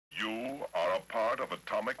part of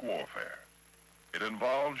atomic warfare. It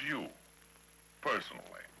involves you, personally,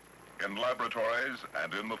 in laboratories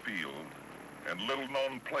and in the field, in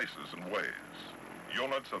little-known places and ways.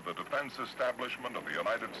 Units of the defense establishment of the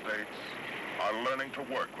United States are learning to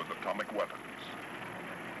work with atomic weapons,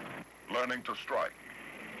 learning to strike,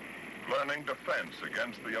 learning defense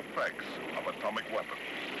against the effects of atomic weapons.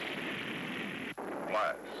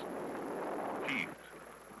 Blast, heat,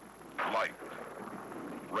 light,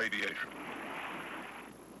 radiation.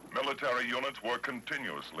 Military units work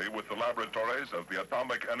continuously with the laboratories of the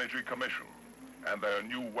Atomic Energy Commission and their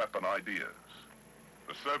new weapon ideas.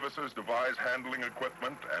 The services devise handling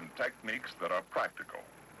equipment and techniques that are practical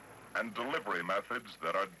and delivery methods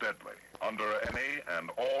that are deadly under any and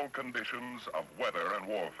all conditions of weather and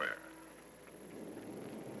warfare.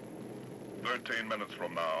 13 minutes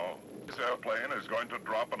from now, this airplane is going to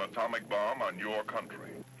drop an atomic bomb on your country.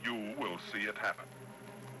 You will see it happen.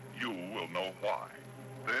 You will know why.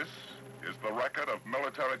 This is the record of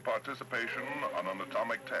military participation on an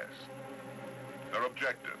atomic test. Their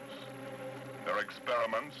objectives, their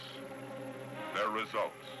experiments, their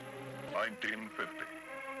results. 1950.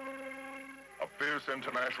 A fierce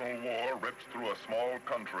international war rips through a small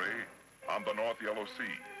country on the North Yellow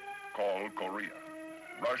Sea called Korea.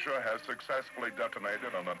 Russia has successfully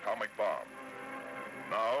detonated an atomic bomb.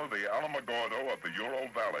 Now the Alamogordo of the Ural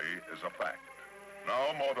Valley is a fact.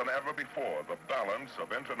 Now more than ever before, the balance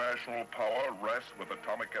of international power rests with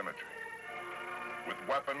atomic energy, with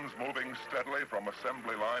weapons moving steadily from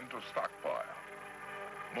assembly line to stockpile,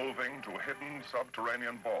 moving to hidden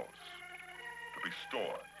subterranean vaults to be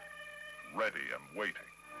stored, ready and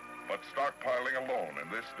waiting. But stockpiling alone in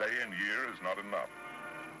this day and year is not enough.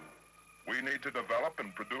 We need to develop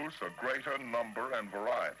and produce a greater number and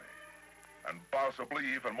variety, and possibly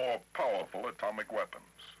even more powerful atomic weapons.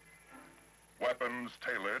 Weapons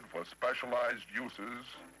tailored for specialized uses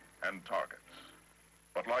and targets.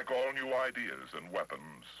 But like all new ideas and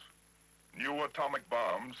weapons, new atomic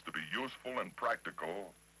bombs, to be useful and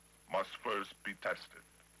practical, must first be tested.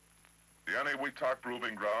 The Eniwetok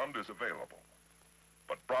Proving Ground is available,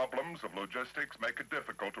 but problems of logistics make it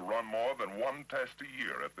difficult to run more than one test a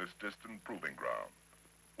year at this distant proving ground.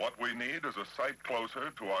 What we need is a site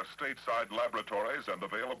closer to our stateside laboratories and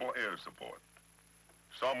available air support.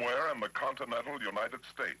 Somewhere in the continental United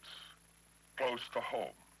States, close to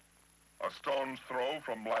home, a stone's throw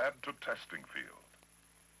from lab to testing field.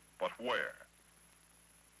 But where?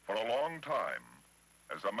 For a long time,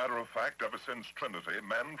 as a matter of fact, ever since Trinity,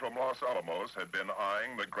 men from Los Alamos had been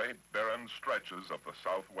eyeing the great barren stretches of the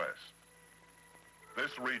Southwest.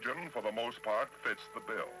 This region, for the most part, fits the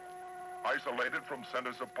bill, isolated from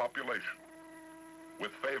centers of population,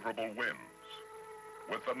 with favorable winds,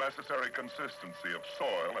 with the necessary consistency of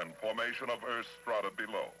soil and formation of earth strata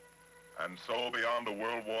below. And so beyond a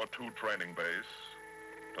World War II training base,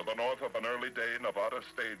 to the north of an early-day Nevada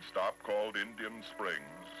stage stop called Indian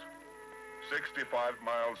Springs, 65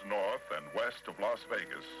 miles north and west of Las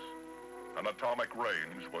Vegas, an atomic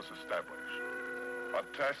range was established. A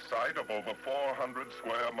test site of over 400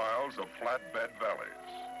 square miles of flatbed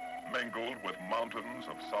valleys, mingled with mountains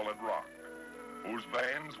of solid rock, whose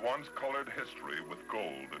veins once colored history with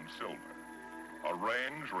gold and silver. A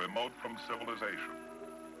range remote from civilization,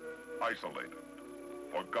 isolated,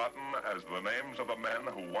 forgotten as the names of the men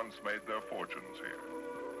who once made their fortunes here.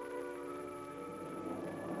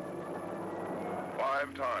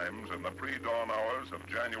 5 times in the pre-dawn hours of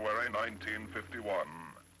January 1951,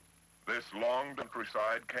 this long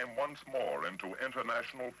countryside came once more into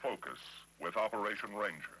international focus with Operation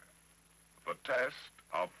Ranger, the test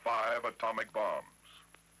of 5 atomic bombs.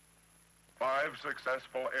 5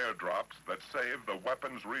 successful airdrops that saved the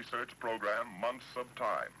weapons research program months of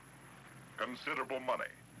time, considerable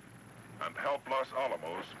money, and helped Los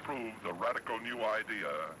Alamos prove the radical new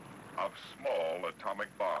idea of small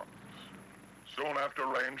atomic bombs. Soon after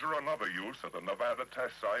Ranger, another use at the Nevada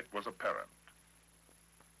test site was apparent.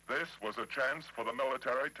 This was a chance for the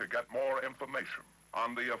military to get more information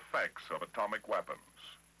on the effects of atomic weapons,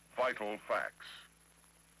 vital facts.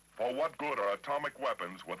 For what good are atomic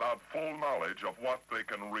weapons without full knowledge of what they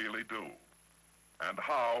can really do, and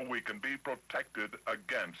how we can be protected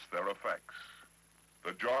against their effects?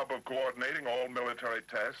 The job of coordinating all military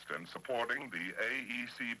tests and supporting the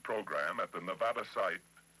AEC program at the Nevada site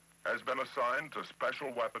has been assigned to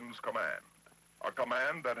Special Weapons Command, a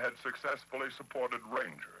command that had successfully supported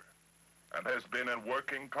Ranger and has been in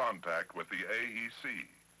working contact with the AEC,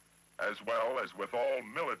 as well as with all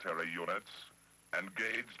military units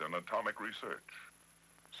engaged in atomic research.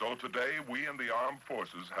 So today, we in the armed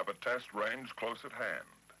forces have a test range close at hand,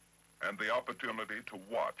 and the opportunity to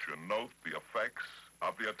watch and note the effects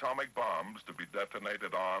of the atomic bombs to be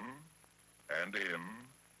detonated on and in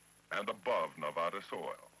and above Nevada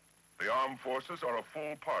soil. The armed forces are a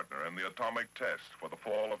full partner in the atomic test for the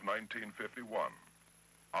fall of 1951,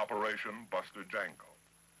 Operation Buster Jangle.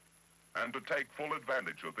 And to take full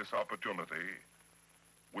advantage of this opportunity,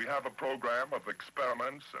 we have a program of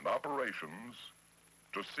experiments and operations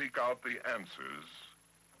to seek out the answers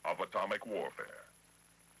of atomic warfare.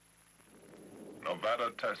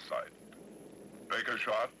 Nevada test site. Baker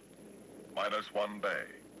shot, -1 day.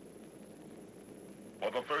 For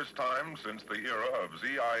the first time since the era of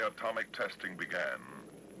ZI atomic testing began,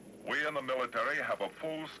 we in the military have a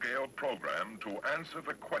full-scale program to answer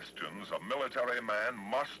the questions a military man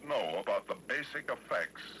must know about the basic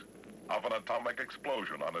effects of an atomic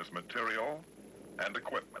explosion on his material and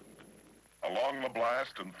equipment. Along the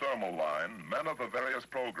blast and thermal line, men of the various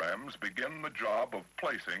programs begin the job of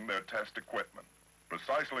placing their test equipment.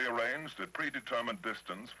 Precisely arranged at predetermined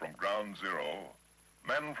distance from ground zero,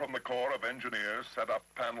 men from the Corps of Engineers set up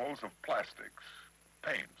panels of plastics,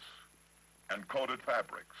 paints, and coated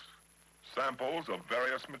fabrics, samples of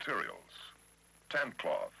various materials, tent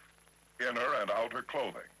cloth, inner and outer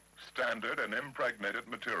clothing, standard and impregnated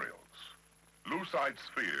materials. Lucite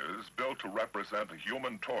spheres built to represent a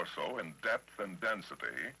human torso in depth and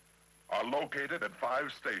density are located at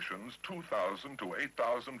 5 stations 2,000 to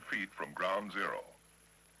 8,000 feet from ground zero.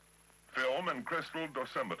 Film and crystal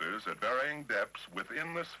dosimeters at varying depths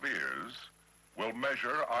within the spheres will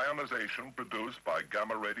measure ionization produced by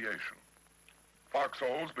gamma radiation.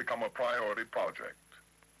 Foxholes become a priority project.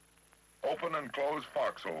 Open and closed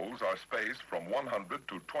foxholes are spaced from 100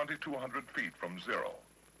 to 2,200 feet from zero.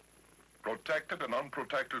 Protected and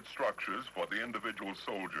unprotected structures for the individual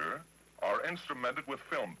soldier are instrumented with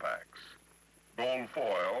film packs, gold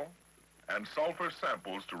foil, and sulfur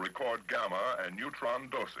samples to record gamma and neutron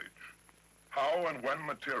dosage. How and when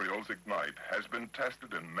materials ignite has been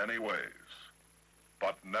tested in many ways,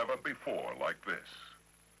 but never before like this.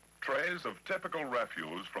 Trays of typical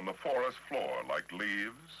refuse from the forest floor like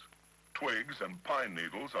leaves, twigs, and pine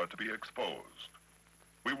needles are to be exposed.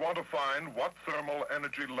 We want to find what thermal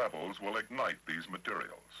energy levels will ignite these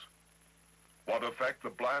materials, what effect the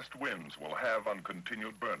blast winds will have on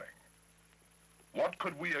continued burning. What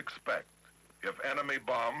could we expect if enemy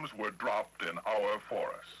bombs were dropped in our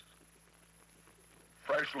forests?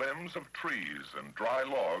 Fresh limbs of trees and dry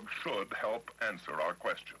logs should help answer our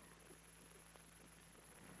question.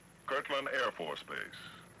 Kirtland Air Force Base,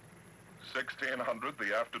 1600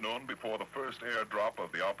 the afternoon before the first airdrop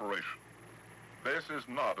of the operation. This is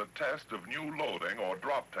not a test of new loading or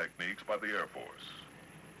drop techniques by the Air Force.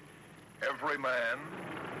 Every man,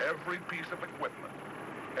 every piece of equipment,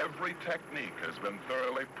 every technique has been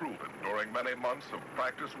thoroughly proven during many months of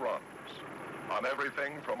practice runs on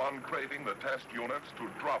everything from uncrating the test units to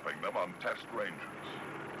dropping them on test ranges.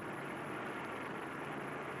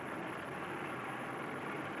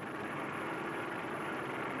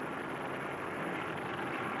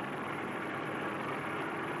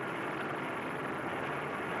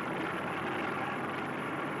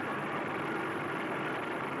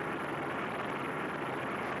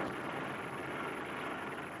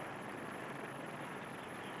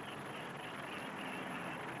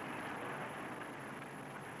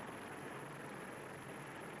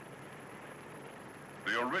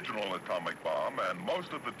 The original atomic bomb and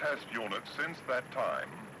most of the test units since that time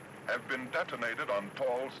have been detonated on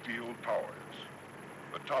tall steel towers.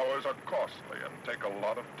 The towers are costly and take a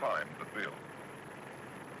lot of time to build.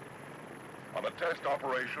 On a test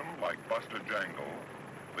operation like Buster Jangle,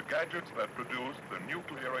 the gadgets that produce the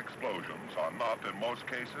nuclear explosions are not, in most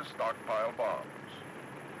cases, stockpile bombs.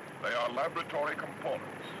 They are laboratory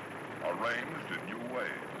components, arranged in new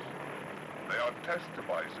ways. They are test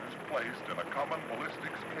devices placed in a common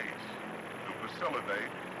ballistics case to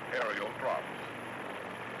facilitate aerial drops.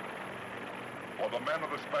 For the men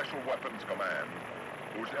of the Special Weapons Command,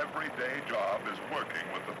 whose everyday job is working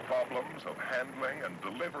with the problems of handling and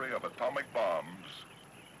delivery of atomic bombs,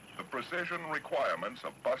 the precision requirements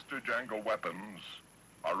of Buster Jangle weapons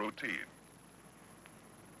are routine.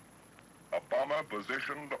 A bomber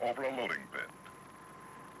positioned over a loading pit.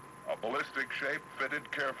 A ballistic shape fitted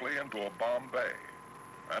carefully into a bomb bay,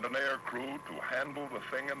 and an air crew to handle the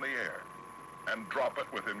thing in the air and drop it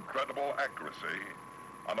with incredible accuracy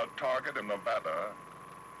on a target in Nevada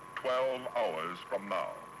 12 hours from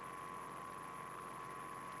now.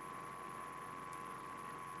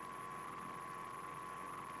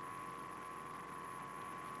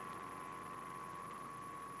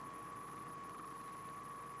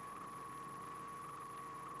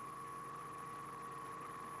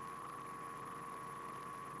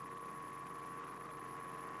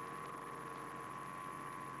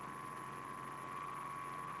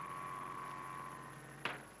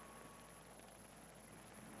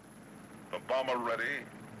 bomber ready,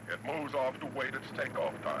 it moves off to wait its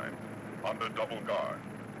takeoff time under double guard.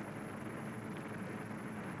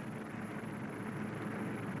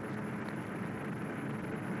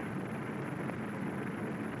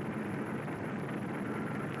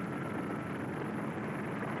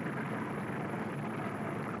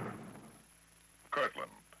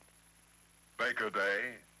 Kirtland, Baker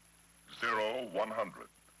Day, 0100.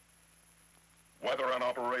 Weather and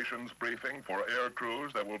operations briefing for air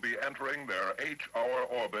crews that will be entering their H-hour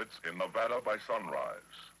orbits in Nevada by sunrise.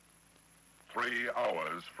 3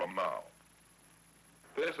 hours from now.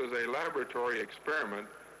 This is a laboratory experiment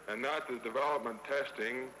and not the development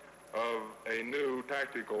testing of a new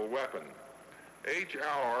tactical weapon.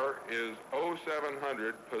 H-hour is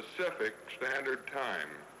 0700 Pacific Standard Time.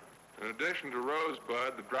 In addition to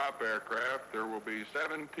Rosebud, the drop aircraft, there will be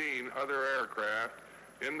 17 other aircraft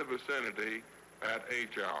in the vicinity at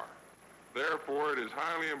H-hour. Therefore, it is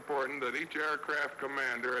highly important that each aircraft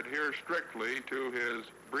commander adhere strictly to his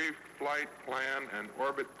brief flight plan and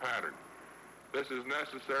orbit pattern. This is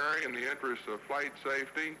necessary in the interest of flight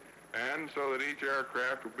safety and so that each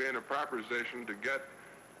aircraft will be in a proper position to get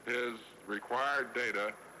his required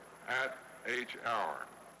data at H-hour.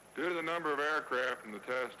 Due to the number of aircraft in the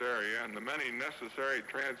test area and the many necessary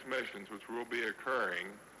transmissions which will be occurring,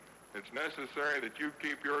 it's necessary that you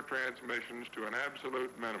keep your transmissions to an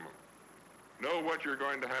absolute minimum. Know what you're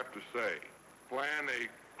going to have to say. Plan a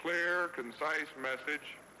clear, concise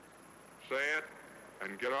message, say it,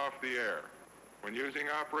 and get off the air. When using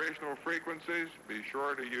operational frequencies, be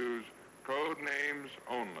sure to use code names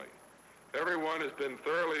only. Everyone has been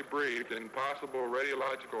thoroughly briefed in possible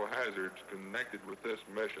radiological hazards connected with this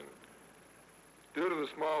mission. Due to the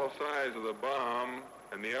small size of the bomb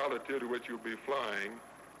and the altitude at which you'll be flying,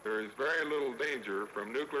 there is very little danger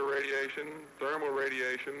from nuclear radiation, thermal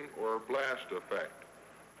radiation, or blast effect.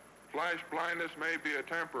 Flash blindness may be a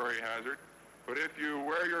temporary hazard, but if you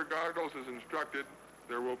wear your goggles as instructed,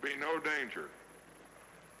 there will be no danger.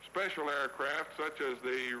 Special aircraft such as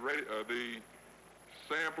the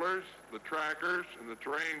samplers, the trackers, and the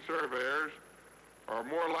terrain surveyors are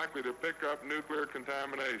more likely to pick up nuclear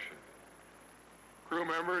contamination. Crew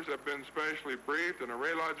members have been specially briefed and a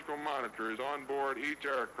radiological monitor is on board each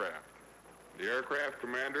aircraft. The aircraft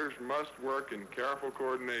commanders must work in careful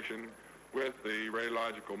coordination with the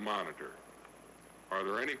radiological monitor. Are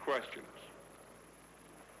there any questions?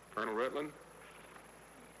 Colonel Ritland?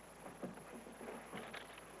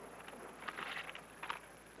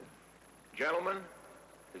 Gentlemen,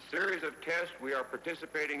 the series of tests we are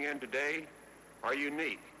participating in today are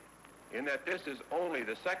unique in that this is only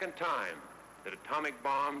the second time that atomic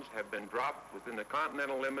bombs have been dropped within the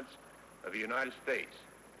continental limits of the United States.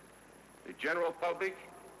 The general public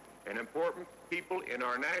and important people in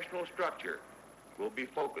our national structure will be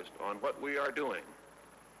focused on what we are doing.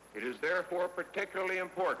 It is therefore particularly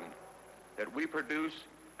important that we produce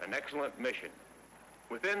an excellent mission.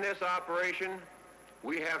 Within this operation,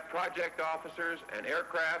 we have project officers and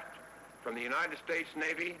aircraft from the United States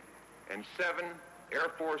Navy and 7 Air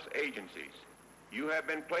Force agencies. You have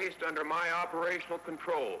been placed under my operational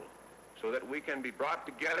control so that we can be brought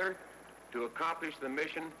together to accomplish the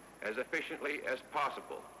mission as efficiently as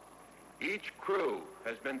possible. Each crew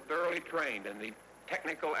has been thoroughly trained in the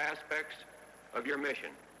technical aspects of your mission.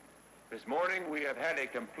 This morning we have had a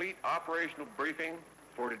complete operational briefing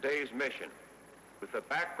for today's mission. With the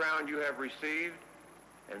background you have received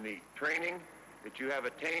and the training that you have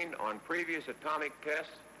attained on previous atomic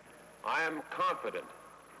tests, I am confident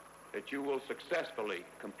that you will successfully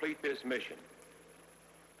complete this mission.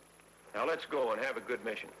 Now let's go and have a good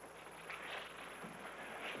mission.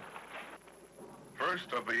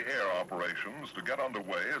 First of the air operations to get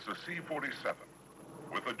underway is a C-47,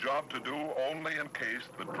 with a job to do only in case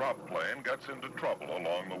the drop plane gets into trouble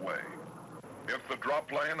along the way. If the drop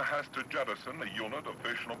plane has to jettison a unit of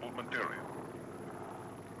fissionable material.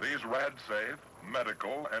 These rad-safe,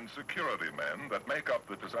 medical, and security men that make up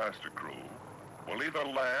the disaster crew will either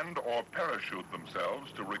land or parachute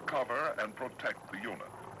themselves to recover and protect the unit.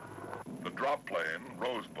 The drop plane,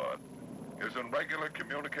 Rosebud, is in regular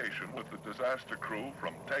communication with the disaster crew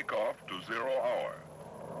from takeoff to 0 hour.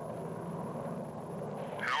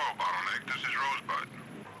 Hello, Bottleneck. This is Rosebud.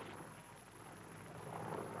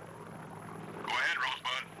 Go ahead,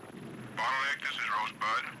 Rosebud. Bottleneck, this is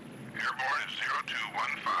Rosebud. Airborne is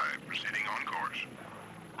 0215, proceeding on course.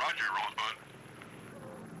 Roger, Rosebud.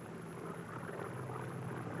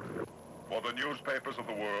 For the newspapers of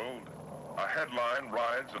the world, a headline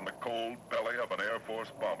rides in the cold belly of an Air Force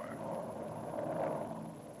bomber.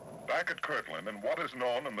 Back at Kirtland, in what is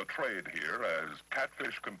known in the trade here as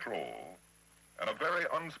catfish control, In a very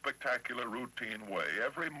unspectacular, routine way,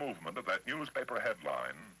 every movement of that newspaper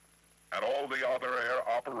headline and all the other air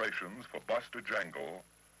operations for Buster Jangle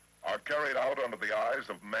are carried out under the eyes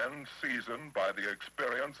of men seasoned by the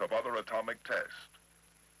experience of other atomic tests,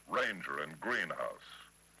 Ranger and Greenhouse.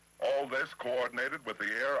 All this coordinated with the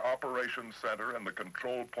Air Operations Center and the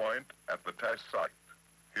control point at the test site.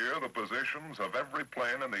 Here, the positions of every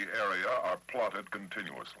plane in the area are plotted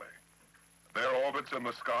continuously. Their orbits in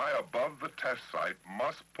the sky above the test site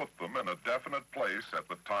must put them in a definite place at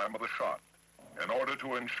the time of the shot, in order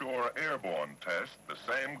to ensure airborne tests the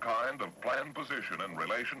same kind of planned position in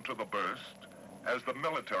relation to the burst as the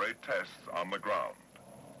military tests on the ground.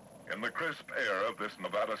 In the crisp air of this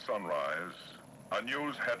Nevada sunrise, a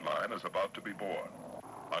news headline is about to be born.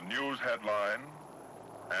 A news headline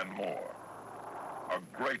and more. A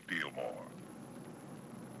great deal more.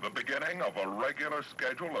 The beginning of a regular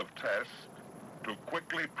schedule of tests to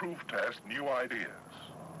quickly proof test new ideas,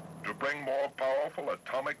 to bring more powerful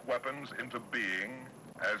atomic weapons into being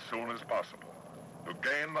as soon as possible, to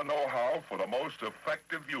gain the know-how for the most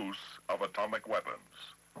effective use of atomic weapons,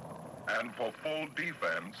 and for full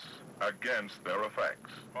defense against their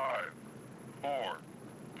effects. 5, 4,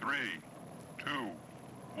 3, 2,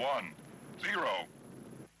 1, 0.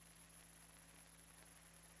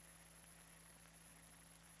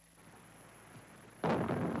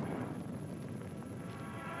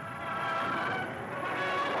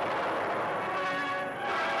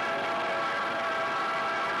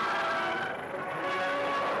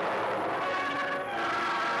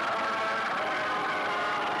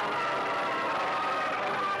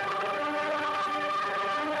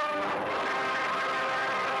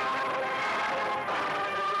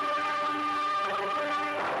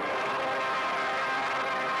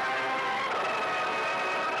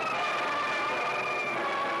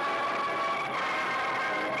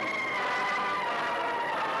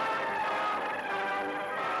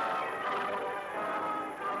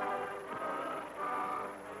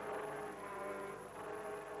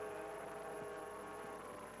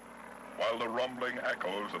 While the rumbling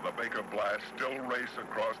echoes of the Baker blast still race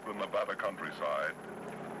across the Nevada countryside,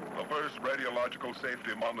 the first radiological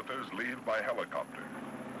safety monitors leave by helicopter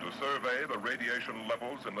to survey the radiation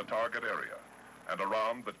levels in the target area and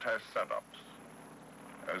around the test setups.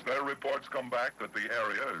 As their reports come back that the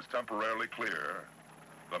area is temporarily clear,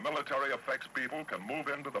 the military effects people can move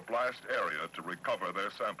into the blast area to recover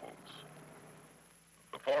their samples.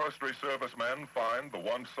 The Forestry Service men find the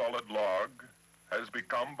once solid log has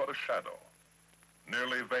become but a shadow,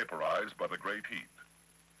 nearly vaporized by the great heat.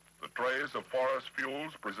 The trays of forest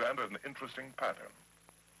fuels present an interesting pattern.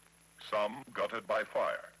 Some gutted by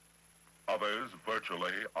fire, others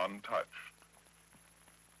virtually untouched.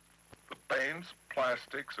 The paints,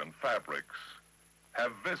 plastics, and fabrics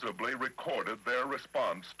have visibly recorded their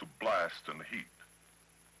response to blast and heat.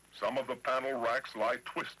 Some of the panel racks lie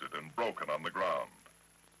twisted and broken on the ground,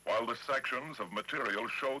 while the sections of material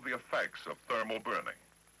show the effects of thermal burning.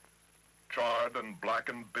 Charred and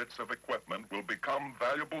blackened bits of equipment will become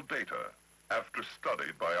valuable data after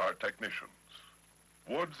studied by our technicians.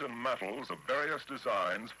 Woods and metals of various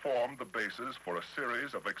designs form the basis for a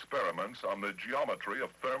series of experiments on the geometry of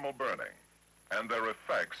thermal burning and their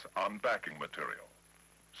effects on backing material.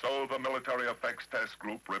 So the Military Effects Test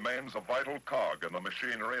Group remains a vital cog in the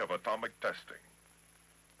machinery of atomic testing.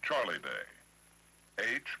 Charlie Day.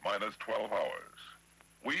 H minus 12 hours.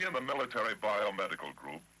 We in the Military Biomedical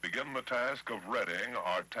Group begin the task of readying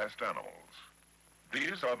our test animals.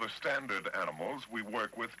 These are the standard animals we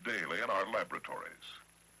work with daily in our laboratories.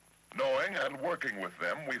 Knowing and working with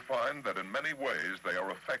them, we find that in many ways they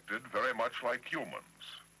are affected very much like humans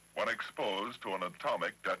when exposed to an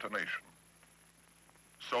atomic detonation.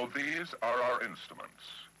 So these are our instruments.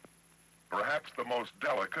 Perhaps the most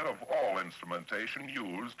delicate of all instrumentation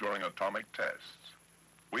used during atomic tests.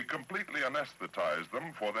 We completely anesthetize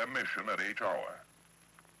them for their mission at each hour.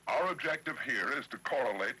 Our objective here is to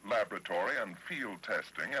correlate laboratory and field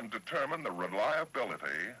testing and determine the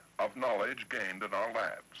reliability of knowledge gained in our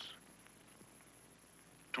labs.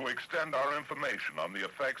 To extend our information on the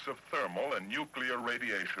effects of thermal and nuclear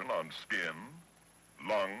radiation on skin,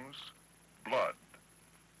 lungs, blood,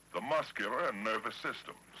 the muscular and nervous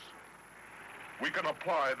systems. We can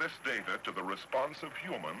apply this data to the response of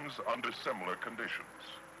humans under similar conditions.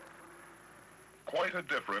 Quite a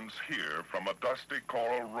difference here from a dusty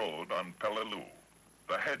coral road on Peleliu,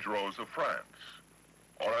 the hedgerows of France,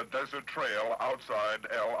 or a desert trail outside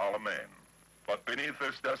El Alamein. But beneath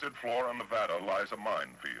this desert floor in Nevada lies a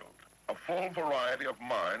minefield. A full variety of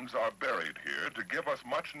mines are buried here to give us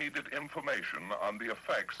much needed information on the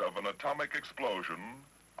effects of an atomic explosion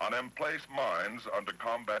on emplaced mines under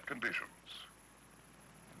combat conditions.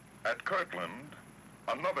 At Kirtland,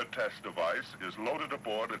 another test device is loaded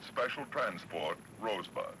aboard its special transport,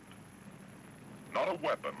 Rosebud. Not a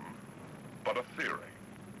weapon, but a theory.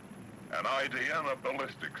 An idea in a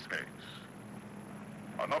ballistics case.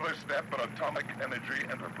 Another step in atomic energy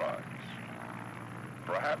enterprise.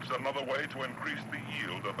 Perhaps another way to increase the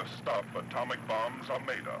yield of the stuff atomic bombs are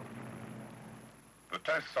made of. The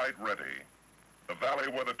test site ready, the valley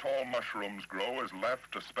where the tall mushrooms grow is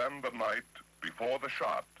left to spend the night before the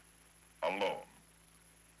shot, alone.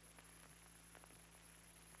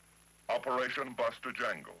 Operation Buster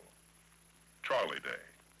Jangle, Charlie Day.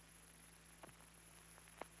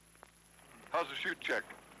 How's the shoot check?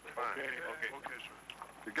 Fine. Okay, sir.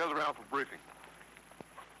 You gather around for briefing.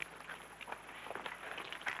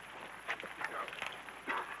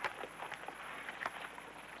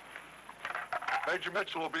 Major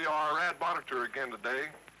Mitchell will be our ad monitor again today.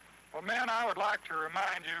 Well, men, I would like to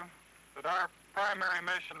remind you that our primary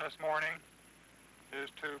mission this morning is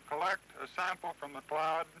to collect a sample from the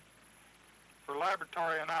cloud for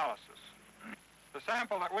laboratory analysis. The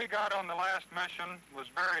sample that we got on the last mission was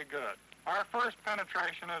very good. Our first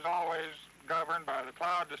penetration is always governed by the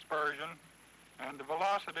cloud dispersion and the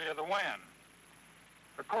velocity of the wind.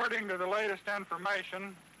 According to the latest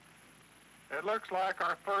information, it looks like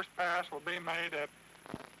our first pass will be made at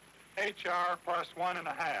HR plus 1.5.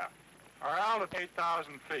 Our altitude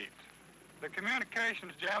 8,000 feet. The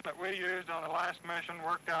communications gem that we used on the last mission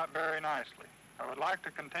worked out very nicely. I would like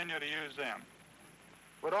to continue to use them.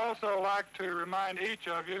 Would also like to remind each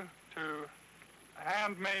of you to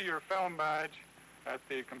hand me your film badge at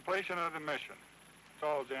the completion of the mission.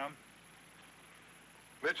 That's all, Jim.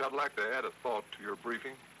 Mitch, I'd like to add a thought to your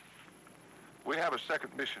briefing. We have a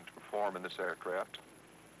second mission to perform in this aircraft,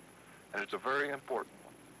 and it's a very important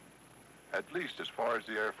one, at least as far as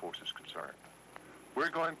the Air Force is concerned.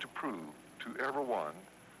 We're going to prove to everyone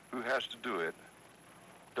who has to do it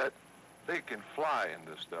that they can fly in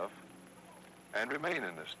this stuff and remain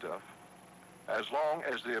in this stuff as long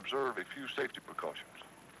as they observe a few safety precautions.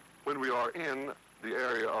 When we are in the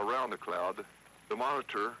area around the cloud, the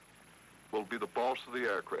monitor will be the boss of the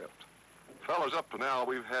aircraft. Fellas, up to now,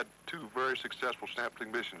 we've had 2 very successful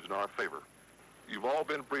sampling missions in our favor. You've all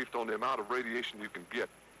been briefed on the amount of radiation you can get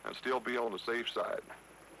and still be on the safe side.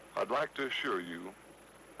 I'd like to assure you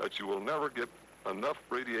that you will never get enough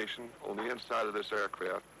radiation on the inside of this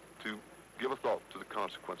aircraft to give a thought to the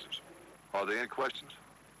consequences. Are there any questions?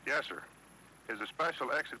 Yes, sir. Is the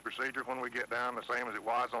special exit procedure when we get down the same as it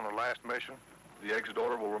was on the last mission? The exit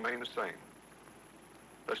order will remain the same.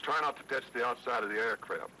 Let's try not to touch the outside of the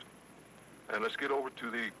aircraft. And let's get over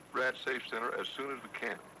to the Rad Safe Center as soon as we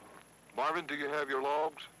can. Marvin, do you have your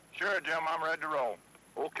logs? Sure, Jim. I'm ready to roll.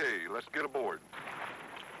 Okay, let's get aboard.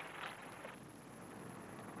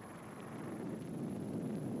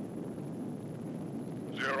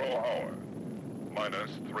 Hour,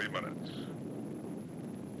 minus 3 minutes.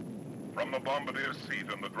 From the bombardier's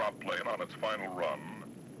seat in the drop plane on its final run,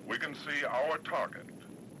 we can see our target.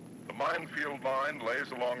 The minefield line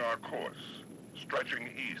lays along our course, stretching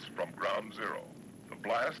east from ground zero. The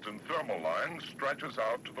blast and thermal line stretches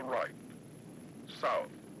out to the right, south,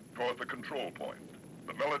 toward the control point.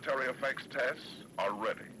 The military effects tests are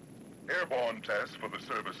ready. Airborne tests for the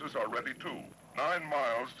services are ready too. 9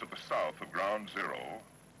 miles to the south of ground zero,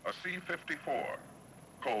 a C-54,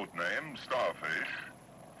 codename Starfish,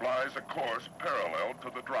 flies a course parallel to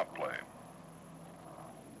the drop plane.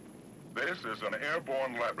 This is an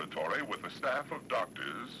airborne laboratory with a staff of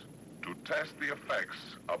doctors to test the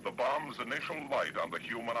effects of the bomb's initial light on the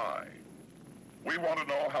human eye. We want to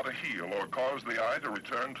know how to heal or cause the eye to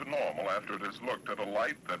return to normal after it has looked at a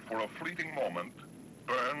light that for a fleeting moment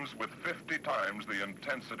burns with 50 times the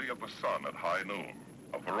intensity of the sun at high noon.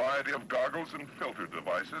 A variety of goggles and filter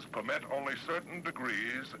devices permit only certain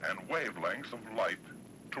degrees and wavelengths of light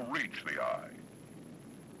to reach the eye.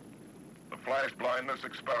 The flash blindness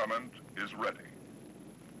experiment is ready.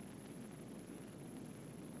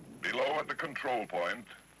 Below at the control point,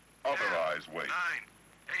 other 10, eyes wait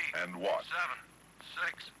 9, 8, and watch. 7,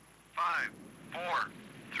 6, 5, 4,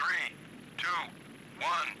 3, 2, 1,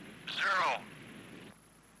 0.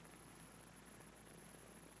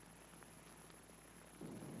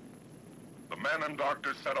 The men and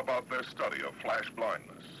doctors set about their study of flash blindness.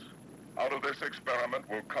 Out of this experiment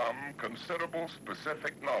will come considerable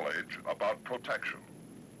specific knowledge about protection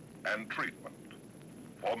and treatment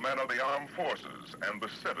for men of the armed forces and the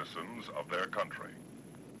citizens of their country.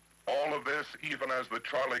 All of this even as the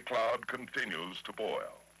Charlie cloud continues to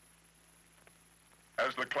boil.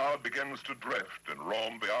 As the cloud begins to drift and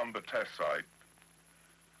roam beyond the test site,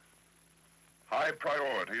 High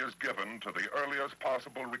priority is given to the earliest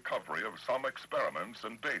possible recovery of some experiments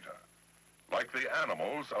and data, like the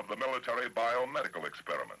animals of the military biomedical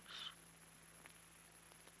experiments.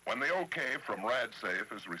 When the okay from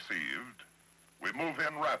RadSafe is received, we move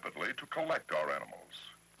in rapidly to collect our animals.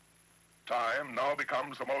 Time now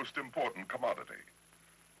becomes the most important commodity,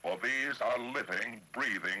 for these are living,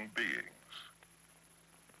 breathing beings.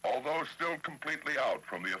 Although still completely out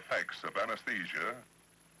from the effects of anesthesia,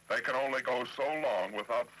 they can only go so long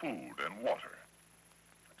without food and water.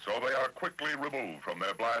 So they are quickly removed from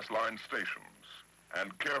their blast line stations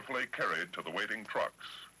and carefully carried to the waiting trucks.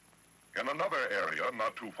 In another area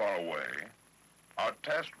not too far away, our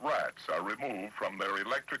test rats are removed from their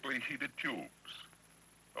electrically heated tubes.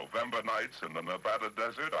 November nights in the Nevada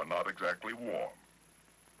desert are not exactly warm.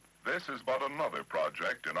 This is but another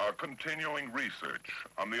project in our continuing research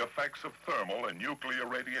on the effects of thermal and nuclear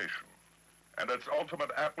radiation and its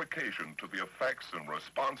ultimate application to the effects and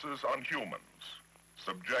responses on humans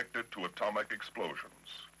subjected to atomic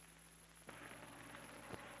explosions.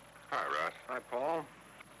 Hi, Russ. Hi, Paul.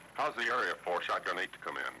 How's the area for Shotgun 8 to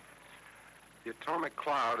come in? The atomic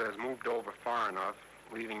cloud has moved over far enough,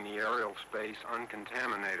 leaving the aerial space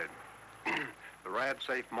uncontaminated. The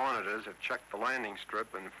RadSafe monitors have checked the landing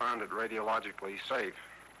strip and found it radiologically safe.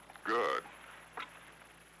 Good.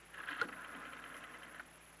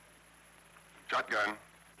 Shotgun.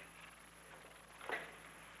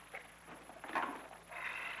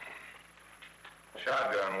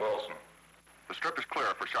 Shotgun, Wilson. The strip is clear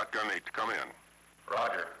for Shotgun 8 to come in.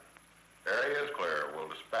 Roger. Area is clear. We'll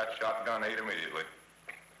dispatch Shotgun 8 immediately.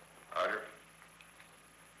 Roger.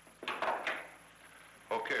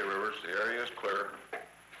 Okay, Rivers, the area is clear.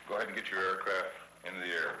 Go ahead and get your aircraft into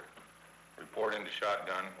the air. Report into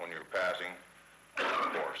Shotgun when you're passing the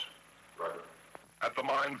course. Roger. At the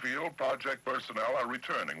minefield, project personnel are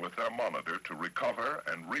returning with their monitor to recover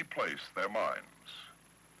and replace their mines.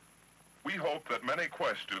 We hope that many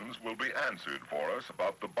questions will be answered for us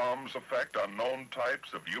about the bomb's effect on known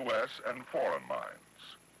types of U.S. and foreign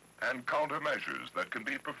mines, and countermeasures that can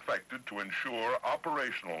be perfected to ensure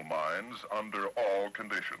operational mines under all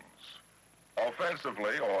conditions.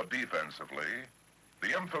 Offensively or defensively,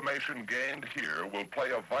 the information gained here will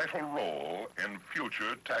play a vital role in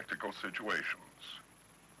future tactical situations.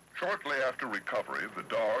 Shortly after recovery, the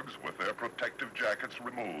dogs, with their protective jackets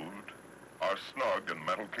removed, are snug in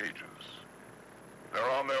metal cages. They're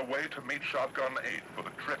on their way to meet Shotgun 8 for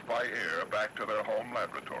the trip by air back to their home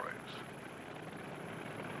laboratories.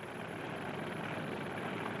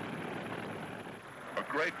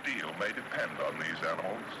 A great deal may depend on these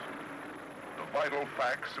animals. The vital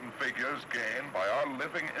facts and figures gained by our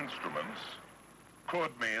living instruments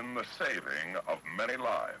could mean the saving of many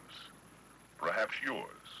lives, perhaps yours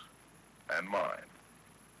and mine.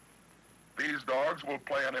 These dogs will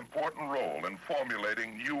play an important role in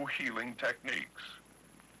formulating new healing techniques.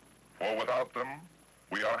 For without them,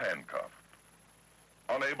 we are handcuffed,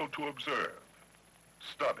 unable to observe,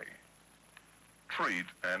 study, treat,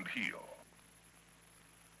 and heal.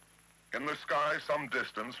 In the sky some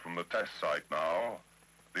distance from the test site now,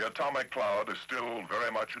 the atomic cloud is still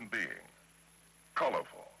very much in being,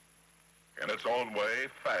 colorful, in its own way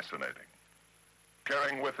fascinating,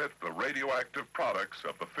 carrying with it the radioactive products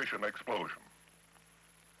of the fission explosion.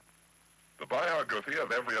 The biography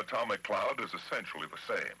of every atomic cloud is essentially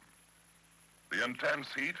the same. The intense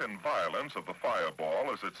heat and violence of the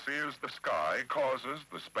fireball as it sears the sky causes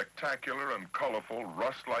the spectacular and colorful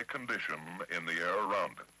rust-like condition in the air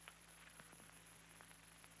around it.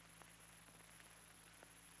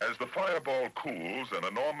 As the fireball cools, an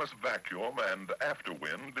enormous vacuum and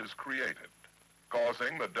afterwind is created,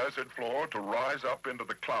 causing the desert floor to rise up into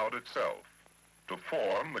the cloud itself, to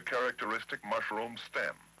form the characteristic mushroom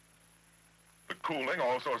stem. The cooling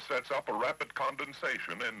also sets up a rapid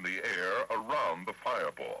condensation in the air around the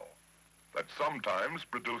fireball that sometimes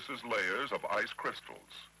produces layers of ice crystals,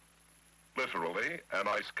 literally an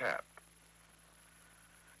ice cap.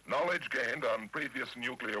 Knowledge gained on previous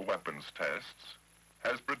nuclear weapons tests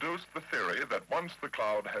has produced the theory that once the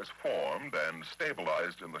cloud has formed and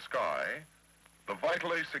stabilized in the sky, the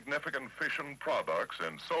vitally significant fission products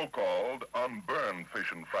and so-called unburned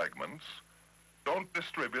fission fragments don't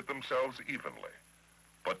distribute themselves evenly,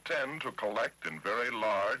 but tend to collect in very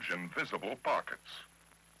large and visible pockets,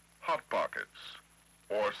 hot pockets,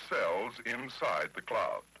 or cells inside the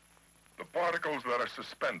cloud. The particles that are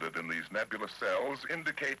suspended in these nebulous cells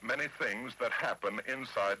indicate many things that happen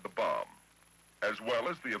inside the bomb, as well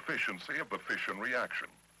as the efficiency of the fission reaction.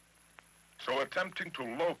 So attempting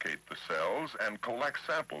to locate the cells and collect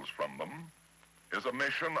samples from them is a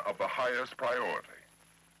mission of the highest priority.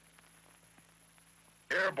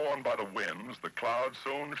 Airborne by the winds, the cloud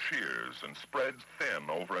soon shears and spreads thin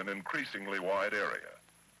over an increasingly wide area.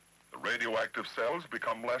 The radioactive cells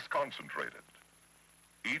become less concentrated,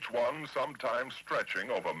 each one sometimes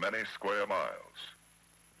stretching over many square miles.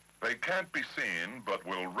 They can't be seen, but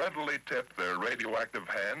will readily tip their radioactive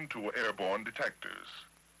hand to airborne detectors.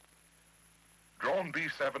 Drone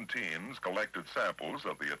B-17s collected samples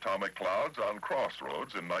of the atomic clouds on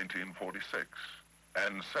Crossroads in 1946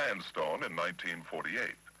 and Sandstone in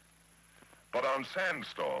 1948. But on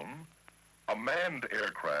Sandstone, a manned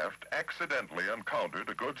aircraft accidentally encountered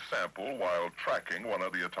a good sample while tracking one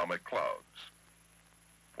of the atomic clouds.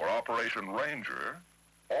 For Operation Ranger,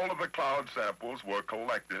 all of the cloud samples were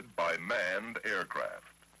collected by manned aircraft.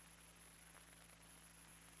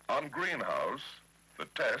 On Greenhouse, the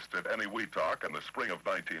test at Eniwetok in the spring of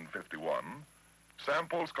 1951,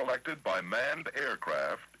 samples collected by manned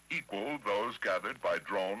aircraft equaled those gathered by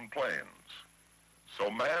drone planes. So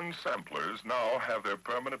manned samplers now have their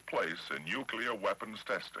permanent place in nuclear weapons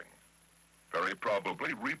testing, very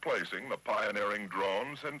probably replacing the pioneering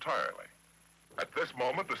drones entirely. At this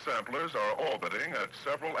moment, the samplers are orbiting at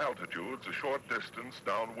several altitudes a short distance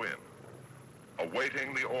downwind,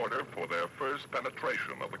 awaiting the order for their first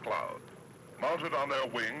penetration of the cloud. Mounted on their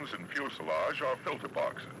wings and fuselage are filter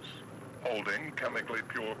boxes, holding chemically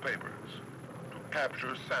pure papers to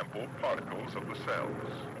capture sampled particles of the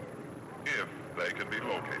cells, if they can be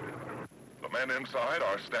located. The men inside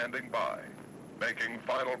are standing by, making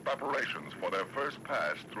final preparations for their first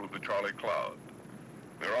pass through the Charlie Cloud.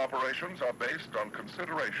 Their operations are based on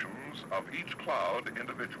considerations of each cloud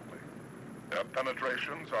individually. Their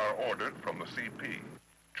penetrations are ordered from the CP.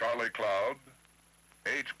 Charlie Cloud,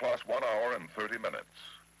 H plus 1 hour and 30 minutes.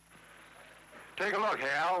 Take a look,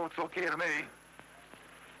 Hal. It's okay to me.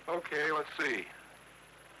 Okay, let's see.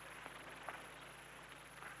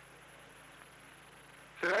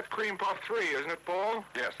 Say, that's Cream Puff 3, isn't it, Paul?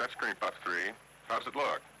 Yes, that's Cream Puff 3. How's it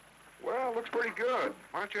look? Well, it looks pretty good.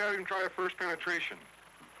 Why don't you have him try a first penetration?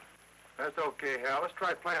 That's okay, Hal. Let's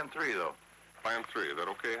try Plan 3, though. Plan 3, is that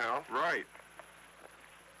okay, Hal? Right.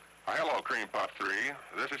 Hello, Cream Puff 3.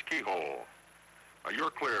 This is Keyhole.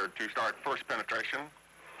 You're cleared to start first penetration.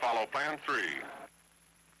 Follow Plan 3.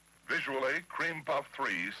 Visually, Cream Puff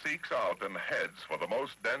 3 seeks out and heads for the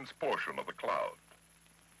most dense portion of the cloud.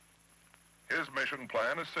 His mission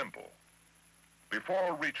plan is simple.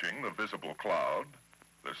 Before reaching the visible cloud,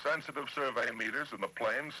 the sensitive survey meters in the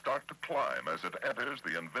plane start to climb as it enters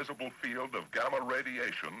the invisible field of gamma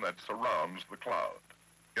radiation that surrounds the cloud.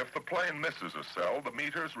 If the plane misses a cell, the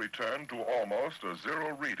meters return to almost a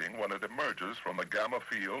zero reading when it emerges from the gamma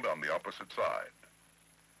field on the opposite side.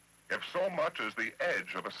 If so much as the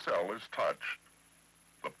edge of a cell is touched,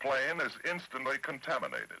 the plane is instantly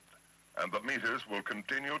contaminated, and the meters will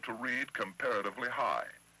continue to read comparatively high.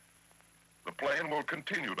 The plane will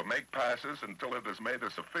continue to make passes until it has made a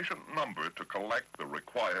sufficient number to collect the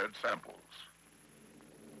required samples.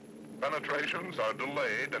 Penetrations are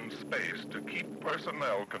delayed and spaced to keep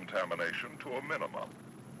personnel contamination to a minimum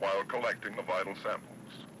while collecting the vital samples.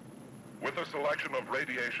 With a selection of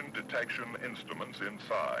radiation detection instruments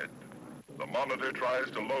inside, the monitor tries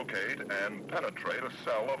to locate and penetrate a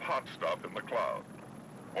cell of hot stuff in the cloud.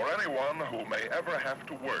 For anyone who may ever have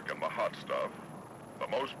to work in the hot stuff, the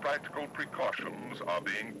most practical precautions are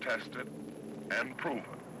being tested and proven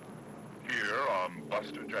here on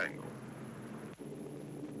Buster Jangle.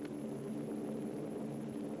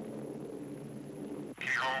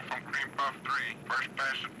 Keyhole from Cream Puff 3. First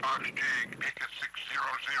pass at Fox Jig. Picket 600.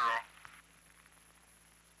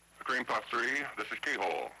 Cream Puff 3, this is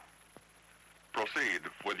Keyhole. Proceed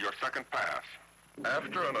with your second pass.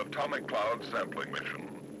 After an atomic cloud sampling mission,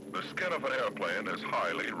 the skin of an airplane is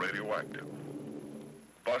highly radioactive.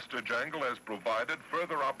 Buster Jangle has provided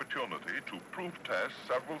further opportunity to proof test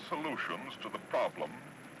several solutions to the problem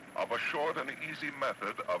of a short and easy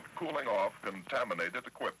method of cooling off contaminated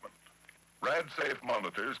equipment. RadSafe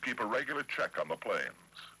monitors keep a regular check on the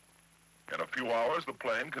planes. In a few hours, the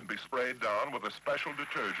plane can be sprayed down with a special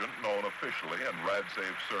detergent known officially in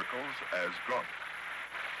RadSafe circles as Drunk.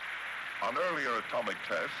 On earlier atomic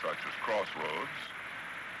tests, such as Crossroads,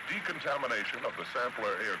 decontamination of the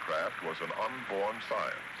sampler aircraft was an unborn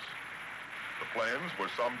science. The planes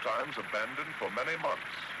were sometimes abandoned for many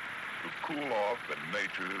months to cool off in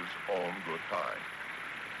nature's own good time.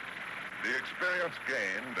 The experience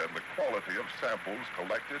gained and the quality of samples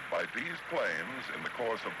collected by these planes in the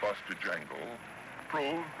course of Buster Jangle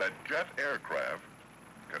proved that jet aircraft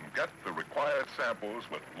can get the required samples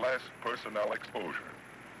with less personnel exposure.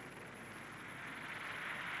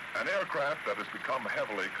 An aircraft that has become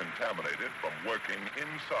heavily contaminated from working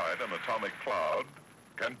inside an atomic cloud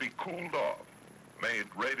can be cooled off, made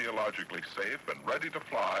radiologically safe and ready to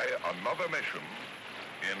fly another mission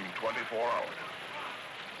in 24 hours.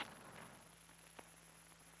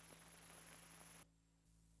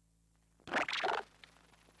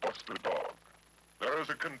 What's the dog? There is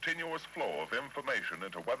a continuous flow of information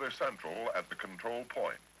into Weather Central at the control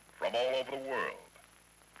point from all over the world,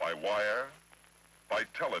 by wire, by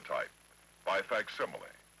teletype, by facsimile.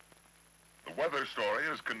 The weather story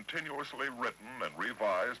is continuously written and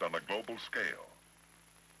revised on a global scale.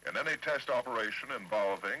 In any test operation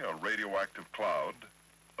involving a radioactive cloud,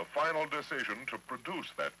 the final decision to produce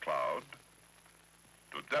that cloud,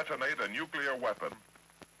 to detonate a nuclear weapon,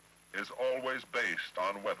 is always based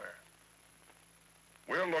on weather.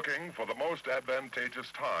 We're looking for the most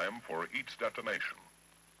advantageous time for each detonation.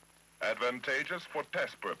 Advantageous for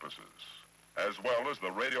test purposes, as well as the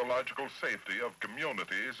radiological safety of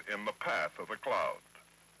communities in the path of the cloud.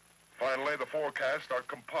 Finally, the forecasts are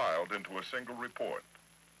compiled into a single report,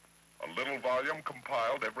 a little volume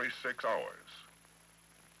compiled every 6 hours.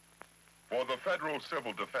 For the Federal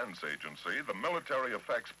Civil Defense Agency, the Military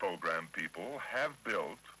Effects Program people have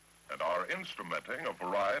built and are instrumenting a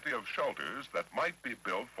variety of shelters that might be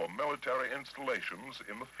built for military installations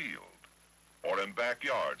in the field or in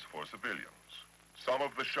backyards for civilians. Some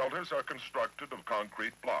of the shelters are constructed of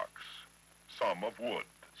concrete blocks, some of wood,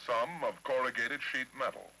 some of corrugated sheet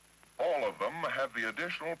metal. All of them have the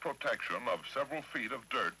additional protection of several feet of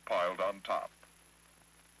dirt piled on top.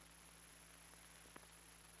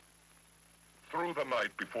 Through the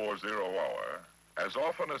night before 0 hour, as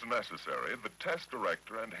often as necessary, the test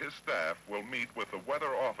director and his staff will meet with the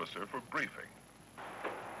weather officer for briefing.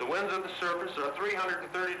 The winds at the surface are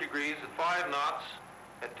 330 degrees at 5 knots.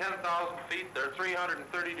 At 10,000 feet, they're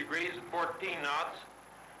 330 degrees at 14 knots.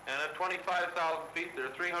 And at 25,000 feet,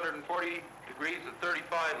 they're 340 degrees at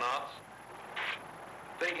 35 knots.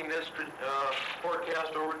 Taking this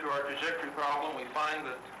forecast over to our trajectory problem, we find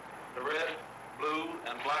that the red, blue,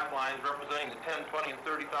 and black lines representing the 10, 20, and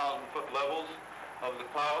 30,000 foot levels of the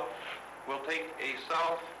cloud will take a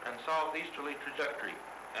south and southeasterly trajectory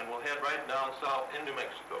and will head right down south into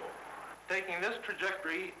Mexico. Taking this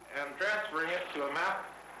trajectory and transferring it to a map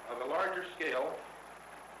of a larger scale,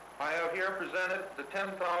 I have here presented the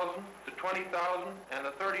 10,000, the 20,000, and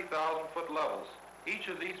the 30,000 foot levels. Each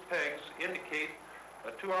of these pegs indicate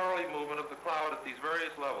a 2-hourly movement of the cloud at these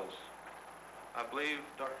various levels. I believe,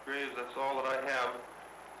 Dr. Graves, that's all that I have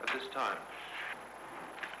at this time.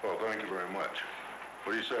 Well, thank you very much.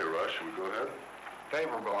 What do you say, Rush? Should we go ahead?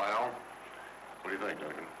 Favorable, Al. What do you think,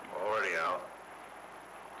 Duncan? Already out.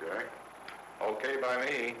 Jack? Okay by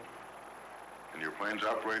me. And your planes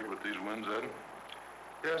operate with these winds, Ed?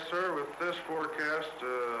 Yes, sir. With this forecast,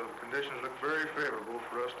 conditions look very favorable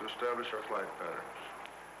for us to establish our flight patterns.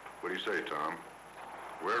 What do you say, Tom?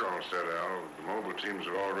 We're all set, Al. The mobile teams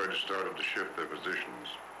have already started to shift their positions.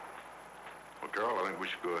 Well, Carol, I think we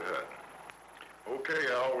should go ahead.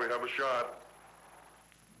 Okay, Al, we have a shot.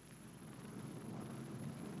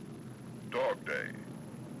 Dog Day,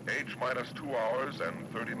 H minus 2 hours and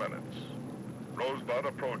 30 minutes. Rosebud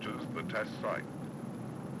approaches the test site.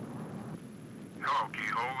 Hello,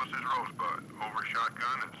 Keyhole. This is Rosebud. Over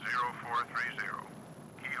shotgun at 0430.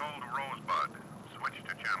 Keyhole to Rosebud. Switch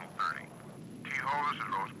to channel 30. Keyhole, this is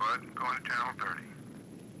Rosebud. Going to channel 30.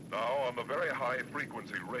 Now, on the very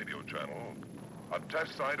high-frequency radio channel, a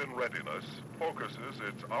test site in readiness focuses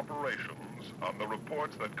its operations on the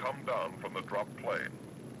reports that come down from the dropped plane.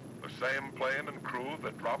 The same plane and crew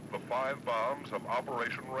that dropped the 5 bombs of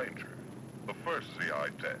Operation Ranger, the first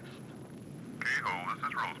CI test. Keyhole, this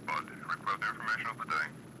is Rosebud. Request information of the day.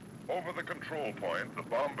 Over the control point, the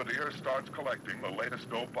bombardier starts collecting the latest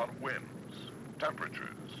dope on winds,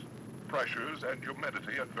 temperatures, pressures, and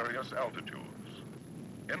humidity at various altitudes.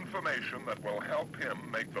 Information that will help him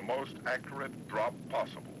make the most accurate drop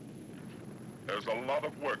possible. There's a lot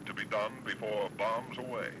of work to be done before bombs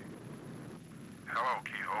away. Hello,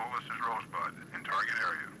 Keyhole. This is Rosebud. In target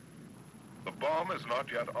area. The bomb is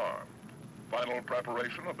not yet armed. Final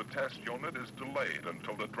preparation of the test unit is delayed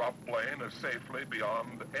until the drop plane is safely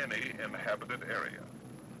beyond any inhabited area.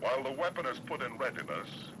 While the weapon is put in readiness,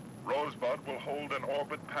 Rosebud will hold an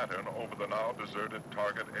orbit pattern over the now deserted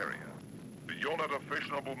target area. The unit of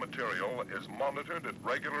fissionable material is monitored at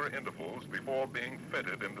regular intervals before being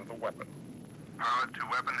fitted into the weapon. Pilot to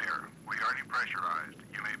weapon here. We are depressurized.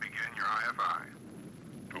 You may begin your IFI.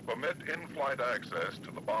 To permit in-flight access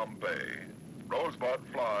to the bomb bay, Rosebud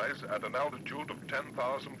flies at an altitude of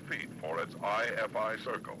 10,000 feet for its IFI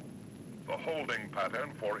circle, the holding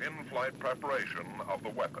pattern for in-flight preparation of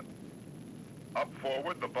the weapon. Up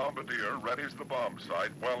forward, the bombardier readies the bomb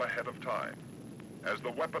site well ahead of time. as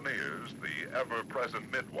the weaponeers, the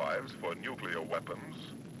ever-present midwives for nuclear weapons,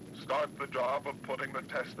 start the job of putting the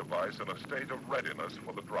test device in a state of readiness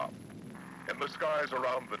for the drop. In the skies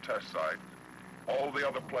around the test site, all the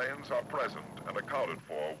other planes are present and accounted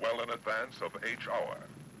for well in advance of H hour,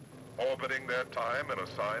 orbiting their time in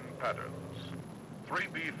assigned patterns. 3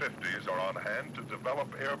 B-50s are on hand to develop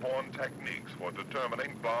airborne techniques for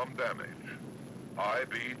determining bomb damage,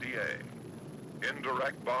 IBDA.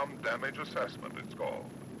 Indirect Bomb Damage Assessment, it's called.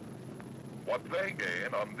 What they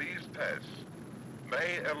gain on these tests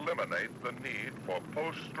may eliminate the need for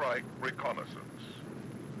post-strike reconnaissance,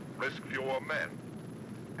 risk fewer men,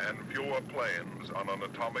 and fewer planes on an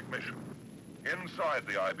atomic mission. Inside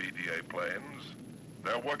the IBDA planes,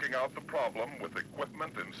 they're working out the problem with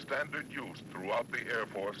equipment in standard use throughout the Air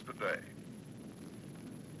Force today.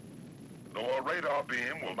 Though a radar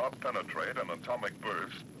beam will not penetrate an atomic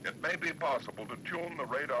burst, it may be possible to tune the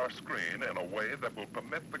radar screen in a way that will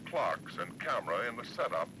permit the clocks and camera in the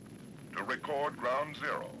setup to record ground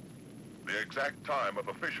zero, the exact time of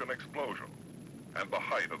the fission explosion, and the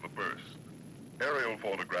height of the burst. Aerial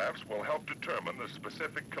photographs will help determine the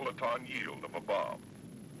specific kiloton yield of a bomb.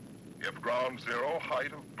 If ground zero,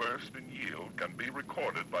 height of burst, and yield can be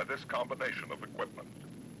recorded by this combination of equipment.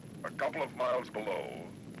 A couple of miles below,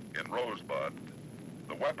 in Rosebud,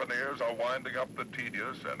 the weaponeers are winding up the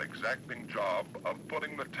tedious and exacting job of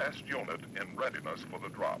putting the test unit in readiness for the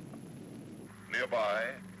drop. Nearby,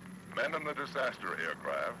 men in the disaster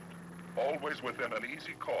aircraft, always within an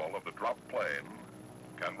easy call of the dropped plane,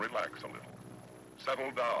 can relax a little,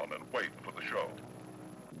 settle down and wait for the show.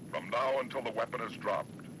 From now until the weapon is dropped,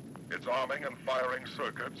 its arming and firing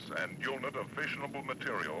circuits and unit of fissionable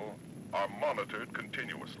material are monitored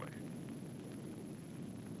continuously.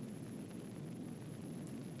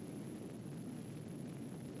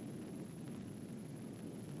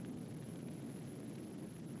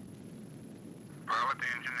 Pilot the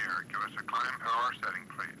engineer. Give us a climb power setting,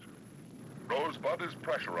 please. Rosebud is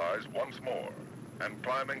pressurized once more and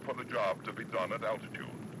climbing for the job to be done at altitude.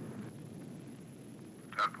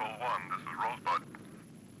 Tadpole 1, this is Rosebud.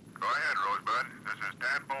 Go ahead, Rosebud. This is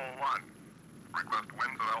Tadpole 1. Request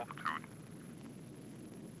winds at altitude.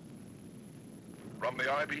 From the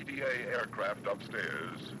IBDA aircraft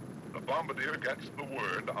upstairs, the bombardier gets the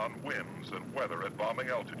word on winds and weather at bombing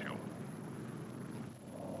altitude.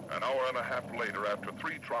 An hour and a half later, after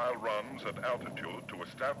 3 trial runs at altitude to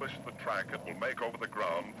establish the track it will make over the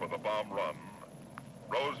ground for the bomb run,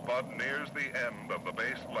 Rosebud nears the end of the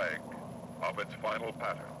base leg of its final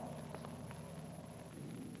pattern.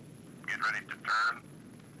 Get ready to turn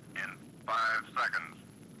in 5 seconds.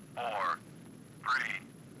 4, 3,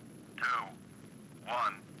 2,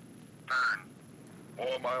 1, turn.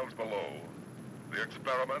 4 miles below, the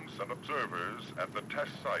experiments and observers at the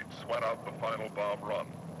test site sweat out the final bomb run.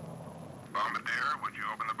 Bombardier, would you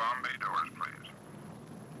open the bomb bay doors, please?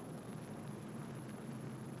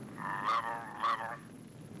 Level.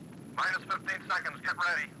 Minus 15 seconds, get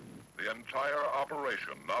ready. The entire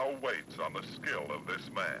operation now waits on the skill of this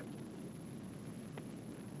man.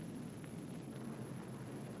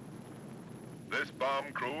 This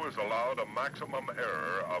bomb crew is allowed a maximum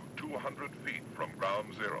error of 200 feet from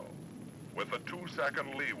ground zero, with a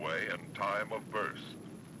 2-second leeway in time of burst.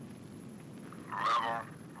 Level.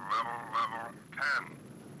 10,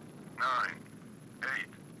 9, 8,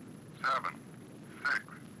 7, 6,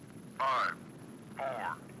 5, 4,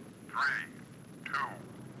 3, 2,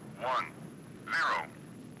 1, 0.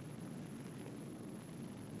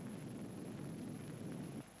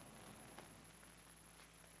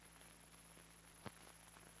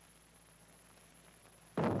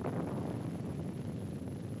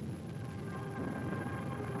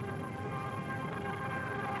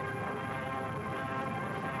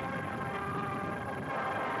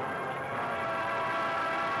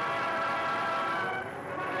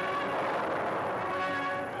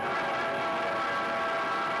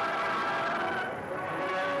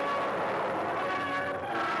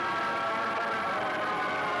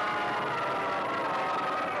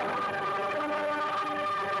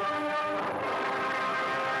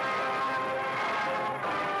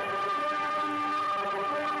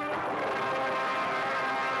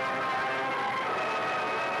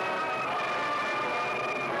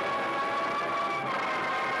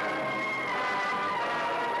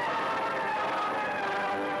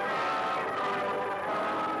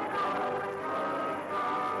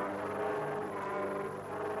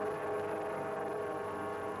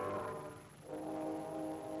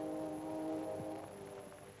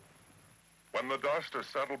 When the dust has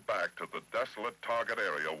settled back to the desolate target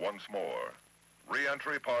area once more,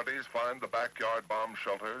 Re-entry parties find the backyard bomb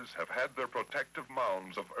shelters have had their protective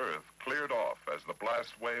mounds of earth cleared off as the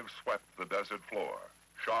blast wave swept the desert floor.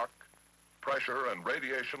 Shock, pressure, and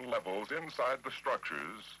radiation levels inside the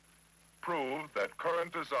structures proved that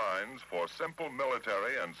current designs for simple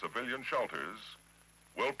military and civilian shelters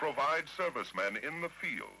will provide servicemen in the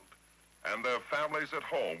field and their families at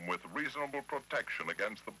home with reasonable protection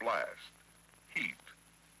against the blast, heat,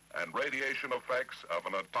 and radiation effects of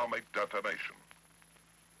an atomic detonation.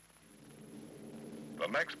 The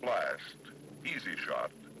next blast, Easy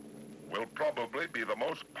Shot, will probably be the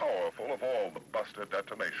most powerful of all the Buster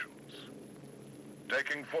detonations.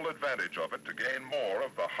 Taking full advantage of it to gain more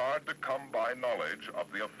of the hard-to-come-by knowledge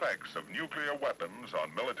of the effects of nuclear weapons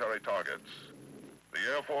on military targets, the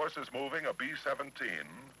Air Force is moving a B-17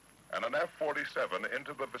 and an F-47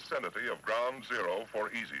 into the vicinity of Ground Zero for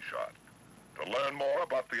Easy Shot to learn more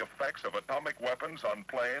about the effects of atomic weapons on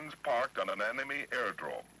planes parked on an enemy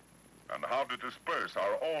airdrome and how to disperse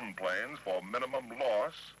our own planes for minimum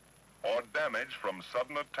loss or damage from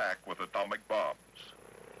sudden attack with atomic bombs.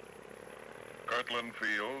 Kirtland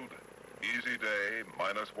Field, Easy Day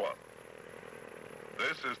 -1.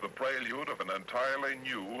 This is the prelude of an entirely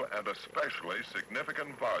new and especially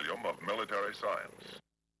significant volume of military science.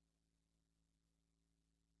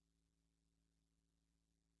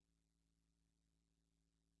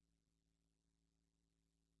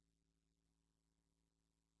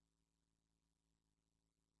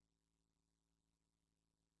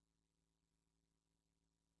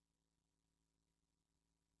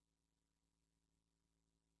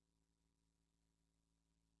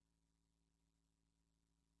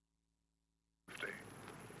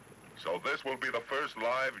 So this will be the first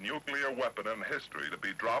live nuclear weapon in history to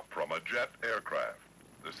be dropped from a jet aircraft.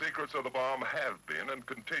 The secrets of the bomb have been and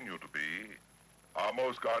continue to be our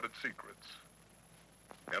most guarded secrets.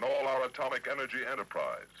 In all our atomic energy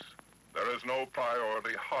enterprise, there is no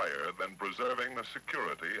priority higher than preserving the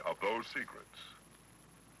security of those secrets.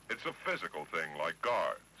 It's a physical thing like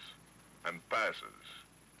guards and passes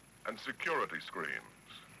and security screens,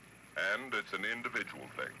 and it's an individual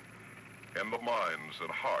thing in the minds and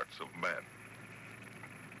hearts of men.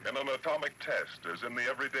 In an atomic test, as in the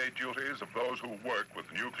everyday duties of those who work with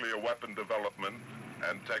nuclear weapon development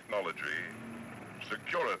and technology,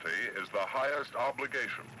 security is the highest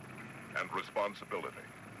obligation and responsibility.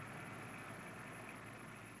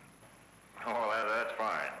 Oh, that's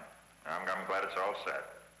fine. I'm glad it's all set.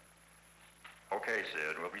 Okay,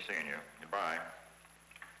 Sid, we'll be seeing you. Goodbye.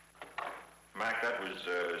 Mac, that was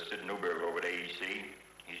Sid Newberg over at AEC.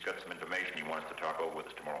 He's got some information he wants to talk over with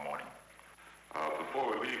us tomorrow morning.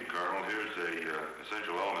 Before we leave, Colonel, here's a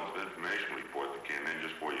essential elements of information report that came in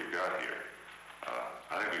just before you got here.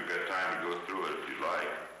 I think we've got time to go through it if you'd like.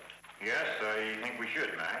 Yes, I think we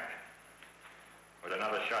should, Mac. With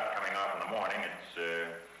another shot coming off in the morning,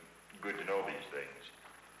 it's good to know these things.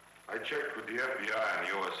 I checked with the FBI and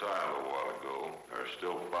the OSI a little while ago. There are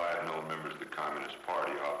still 5 known members of the Communist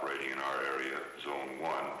Party operating in our area, Zone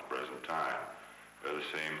 1, at the present time. They're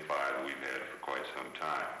the same 5 we've had for quite some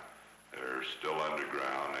time. They're still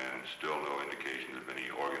underground and still no indications of any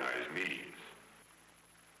organized meetings.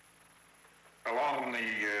 Along the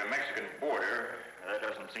Mexican border, there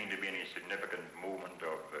doesn't seem to be any significant movement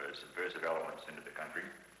of subversive elements into the country.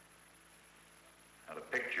 Now, the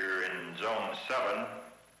picture in Zone 7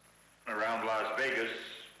 around Las Vegas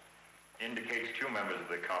indicates 2 members of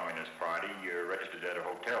the Communist Party registered at a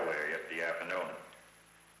hotel there yesterday afternoon.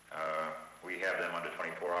 We have them under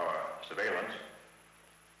 24-hour surveillance.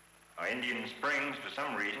 Indian Springs, for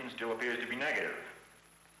some reason, still appears to be negative.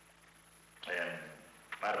 And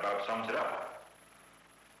that about sums it up.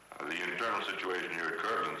 The internal situation here at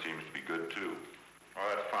Kirtland seems to be good, too. Oh,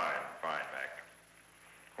 that's fine, Mac.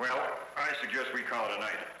 Well, I suggest we call it a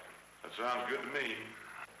night. That sounds good to me.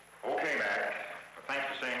 Okay, Mac. Thanks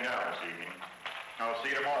for staying down this evening. I'll see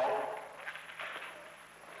you tomorrow.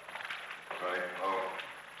 Right. Oh,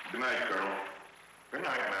 good night, Colonel. Good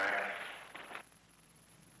night, Mac.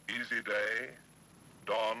 Easy Day,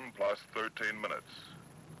 dawn plus 13 minutes.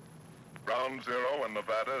 Ground Zero in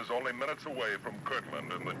Nevada is only minutes away from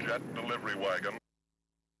Kirtland in the jet delivery wagon.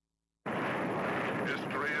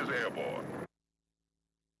 History is airborne.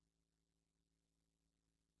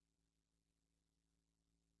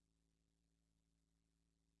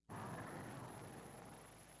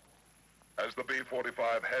 As the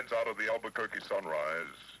B-45 heads out of the Albuquerque sunrise,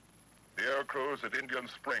 the air crews at Indian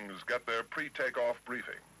Springs get their pre-takeoff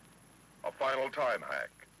briefing, a final time hack,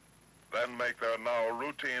 then make their now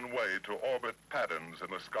routine way to orbit patterns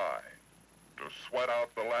in the sky to sweat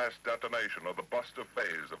out the last detonation of the Buster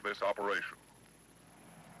phase of this operation.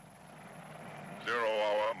 0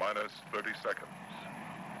 hour minus 30 seconds.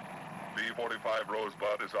 B-45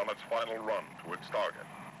 Rosebud is on its final run to its target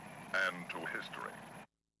and to history.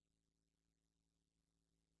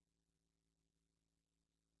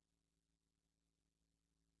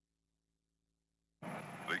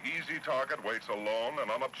 The easy target waits alone and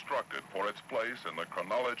unobstructed for its place in the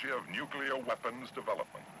chronology of nuclear weapons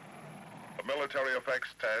development. The military effects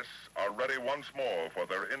tests are ready once more for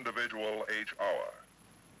their individual H hour.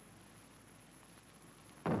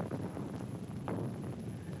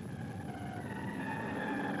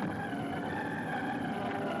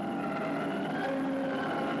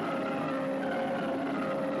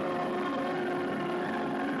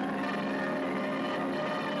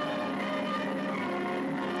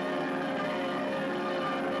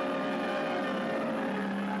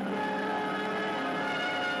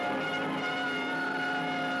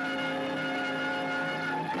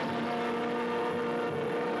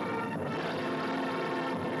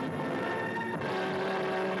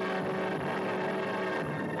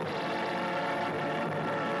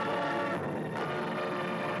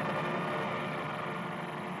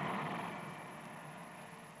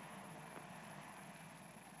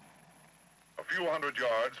 A few hundred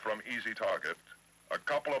yards from easy target, a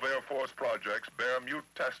couple of Air Force projects bear mute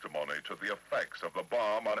testimony to the effects of the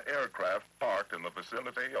bomb on aircraft parked in the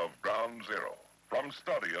vicinity of Ground Zero. From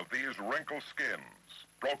study of these wrinkled skins,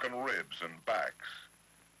 broken ribs, and backs,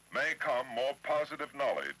 may come more positive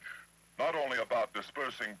knowledge, not only about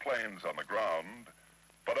dispersing planes on the ground,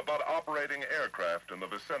 but about operating aircraft in the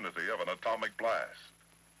vicinity of an atomic blast.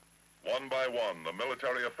 One by one, the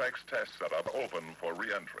military effects test setup open for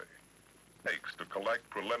re-entry. Takes to collect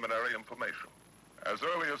preliminary information. As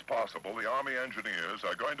early as possible, the Army engineers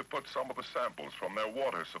are going to put some of the samples from their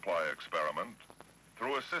water supply experiment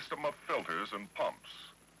through a system of filters and pumps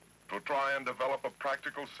to try and develop a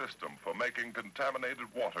practical system for making contaminated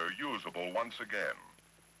water usable once again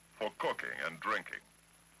for cooking and drinking.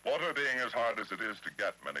 Water being as hard as it is to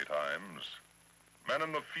get many times, men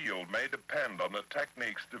in the field may depend on the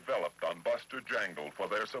techniques developed on Buster Jangle for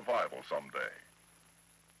their survival someday.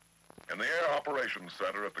 In the Air Operations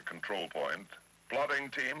Center at the control point, plotting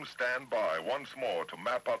teams stand by once more to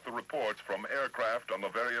map out the reports from aircraft on the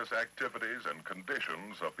various activities and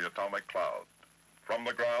conditions of the atomic cloud. From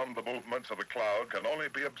the ground, the movements of the cloud can only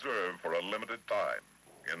be observed for a limited time.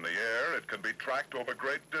 In the air, it can be tracked over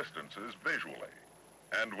great distances visually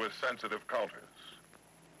and with sensitive counters.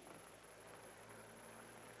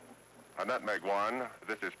 Nutmeg 1,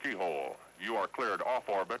 this is Keyhole. You are cleared off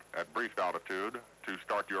orbit at briefed altitude to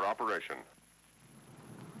start your operation.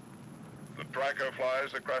 The tracker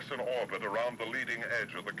flies across an orbit around the leading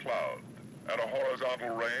edge of the cloud at a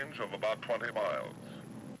horizontal range of about 20 miles.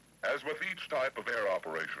 As with each type of air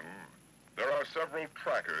operation, there are several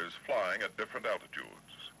trackers flying at different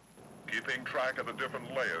altitudes, keeping track of the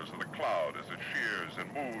different layers of the cloud as it shears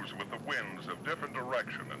and moves with the winds of different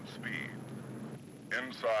direction and speed.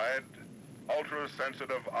 Inside,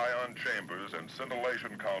 ultra-sensitive ion chambers and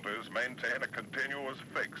scintillation counters maintain a continuous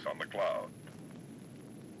fix on the cloud.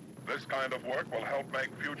 This kind of work will help make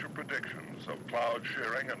future predictions of cloud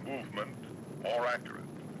shearing and movement more accurate,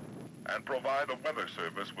 and provide a weather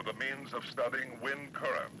service with a means of studying wind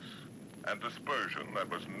currents and dispersion that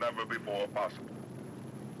was never before possible.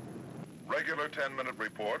 Regular 10-minute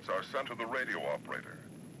reports are sent to the radio operator,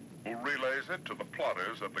 who relays it to the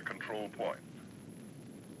plotters at the control point.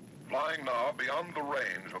 Flying now beyond the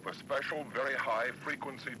range of the special very high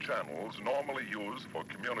frequency channels normally used for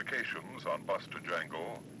communications on Buster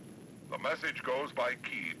Jangle, the message goes by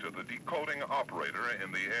key to the decoding operator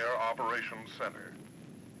in the Air Operations Center.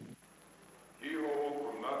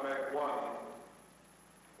 Keyhole from Nutmeg 1,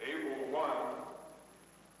 Able 1,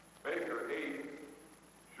 Baker 8,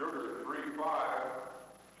 Sugar 35,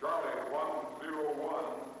 Charlie 101,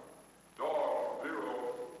 Dog 0,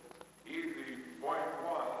 Easy .1,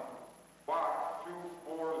 Fox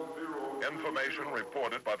 240. Information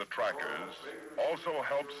reported by the trackers also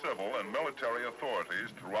helps civil and military authorities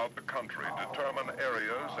throughout the country determine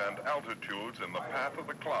areas and altitudes in the path of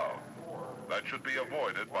the cloud that should be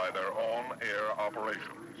avoided by their own air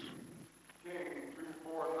operations. King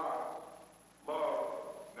 24 knots, love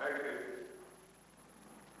negative.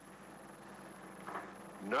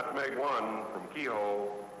 Nutmeg 1 from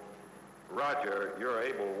Keyhole. Roger, you're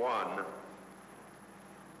Able 1.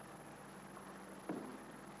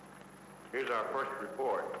 Here's our first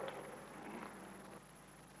report.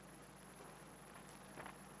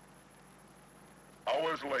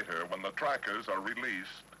 Hours later, when the trackers are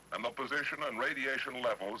released and the position and radiation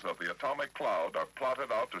levels of the atomic cloud are plotted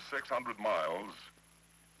out to 600 miles,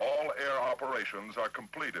 all air operations are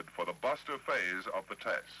completed for the buster phase of the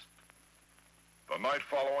test. The night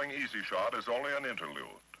following Easy Shot is only an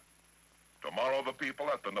interlude. Tomorrow, the people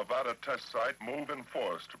at the Nevada test site move in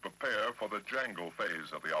force to prepare for the jangle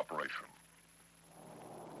phase of the operation.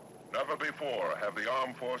 Never before have the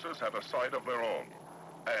armed forces had a site of their own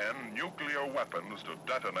and nuclear weapons to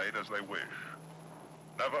detonate as they wish.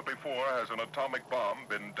 Never before has an atomic bomb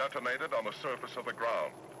been detonated on the surface of the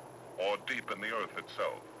ground or deep in the earth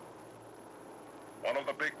itself. One of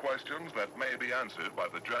the big questions that may be answered by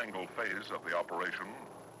the jangle phase of the operation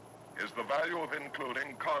is the value of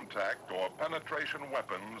including contact or penetration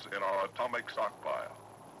weapons in our atomic stockpile.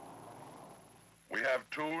 We have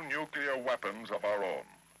 2 nuclear weapons of our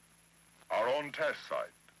own test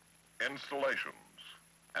site, installations,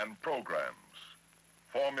 and programs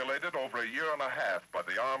formulated over a year and a half by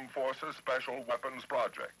the Armed Forces Special Weapons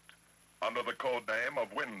Project under the code name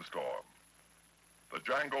of Windstorm. The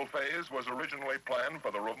jangle phase was originally planned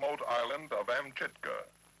for the remote island of Amchitka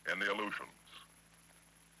in the Aleutians.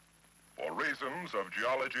 For reasons of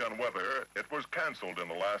geology and weather, it was canceled in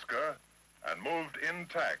Alaska and moved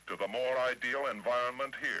intact to the more ideal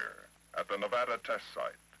environment here at the Nevada test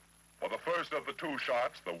site. For the first of the 2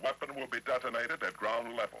 shots, the weapon will be detonated at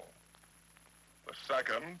ground level. The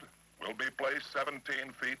second will be placed 17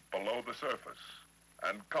 feet below the surface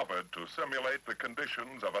and covered to simulate the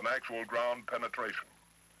conditions of an actual ground penetration.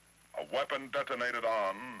 A weapon detonated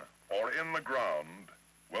on or in the ground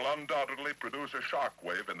will undoubtedly produce a shock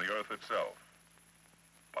wave in the earth itself.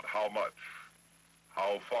 But how much?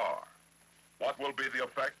 How far? What will be the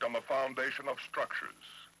effect on the foundation of structures,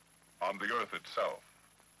 on the earth itself?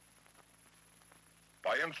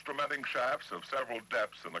 By instrumenting shafts of several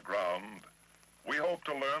depths in the ground, we hope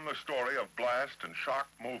to learn the story of blast and shock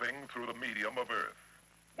moving through the medium of Earth.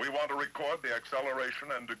 We want to record the acceleration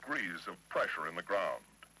and degrees of pressure in the ground.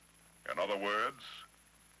 In other words,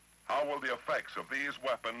 how will the effects of these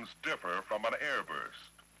weapons differ from an airburst?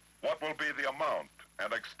 What will be the amount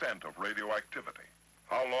and extent of radioactivity?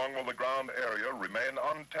 How long will the ground area remain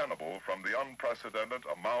untenable from the unprecedented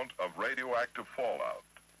amount of radioactive fallout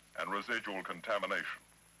and residual contamination?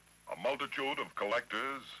 A multitude of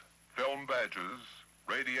collectors, film badges,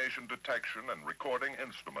 radiation detection and recording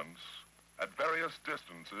instruments at various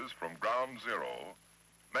distances from ground zero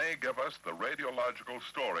may give us the radiological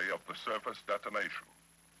story of the surface detonation.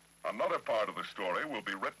 Another part of the story will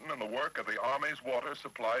be written in the work of the Army's water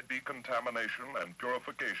supply decontamination and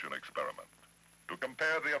purification experiment. To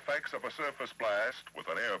compare the effects of a surface blast with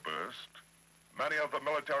an airburst, many of the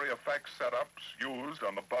military effects setups used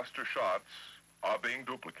on the buster shots are being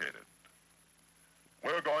duplicated.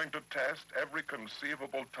 We're going to test every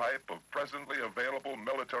conceivable type of presently available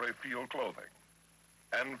military field clothing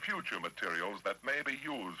and future materials that may be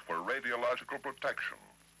used for radiological protection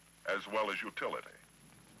as well as utility.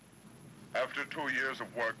 After 2 years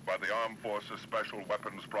of work by the Armed Forces Special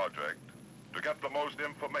Weapons Project to get the most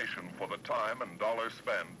information for the time and dollars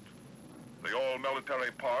spent, the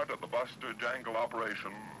all-military part of the Buster Jangle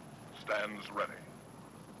operation stands ready.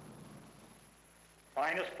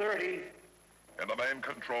 Minus 30. In the main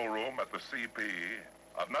control room at the CP,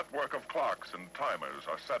 a network of clocks and timers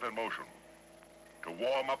are set in motion to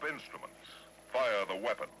warm up instruments, fire the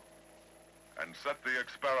weapon, and set the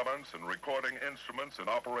experiments and recording instruments in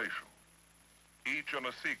operation, each in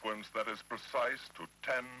a sequence that is precise to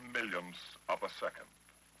 10 millionths of a second.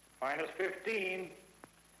 Minus 15.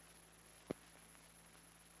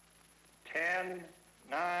 10,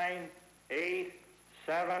 9, 8,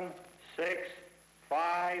 7, 6,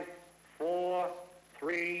 5, 4,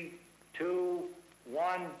 3, 2,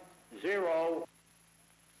 1, 0.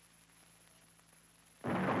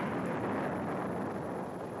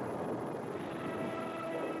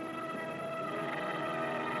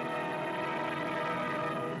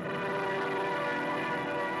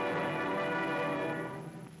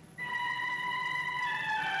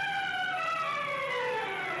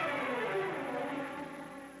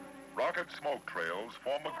 Rocket smoke trails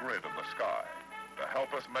form a grid in the sky to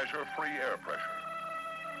help us measure free air pressure.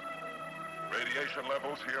 Radiation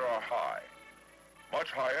levels here are high,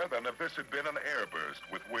 much higher than if this had been an airburst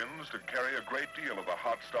with winds to carry a great deal of the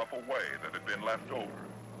hot stuff away that had been left over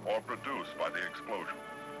or produced by the explosion.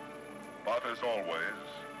 But as always,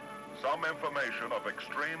 some information of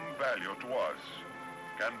extreme value to us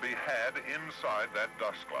can be had inside that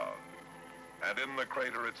dust cloud and in the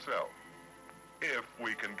crater itself, if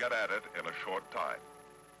we can get at it in a short time.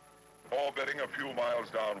 Orbiting a few miles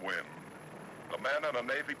downwind, the men in a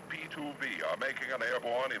Navy P-2V are making an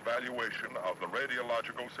airborne evaluation of the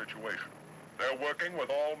radiological situation. They're working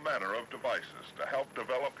with all manner of devices to help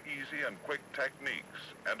develop easy and quick techniques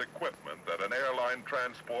and equipment that an airline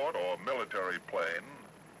transport or military plane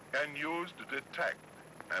can use to detect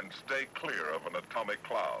and stay clear of an atomic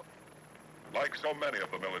cloud. Like so many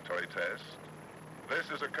of the military tests, this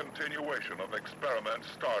is a continuation of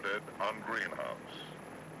experiments started on Greenhouse.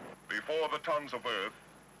 Before the tons of Earth,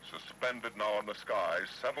 suspended now in the sky,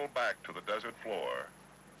 settle back to the desert floor,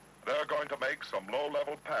 they're going to make some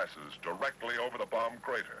low-level passes directly over the bomb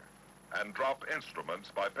crater and drop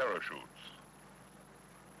instruments by parachutes.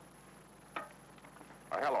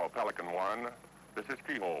 Hello, Pelican 1. This is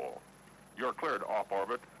Keyhole. You're cleared off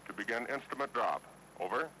orbit to begin instrument drop.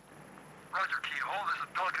 Over. Roger, Keyhole. This is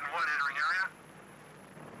Pelican 1 entering area.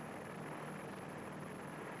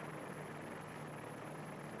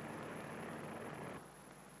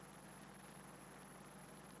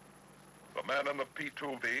 The men in the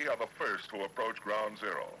P-2V are the first to approach ground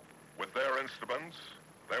zero. With their instruments,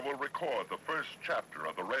 they will record the first chapter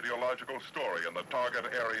of the radiological story in the target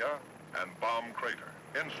area and bomb crater.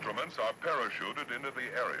 Instruments are parachuted into the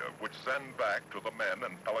area, which send back to the men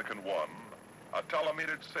in Pelican 1 a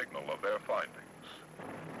telemetered signal of their findings.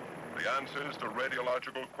 The answers to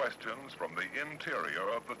radiological questions from the interior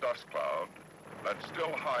of the dust cloud that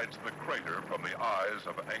still hides the crater from the eyes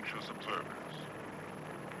of anxious observers.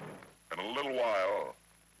 In a little while,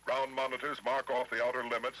 ground monitors mark off the outer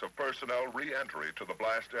limits of personnel re-entry to the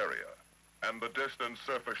blast area and the distant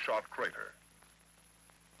surface shot crater.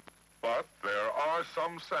 But there are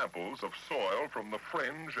some samples of soil from the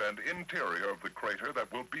fringe and interior of the crater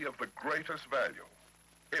that will be of the greatest value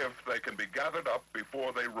if they can be gathered up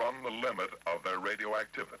before they run the limit of their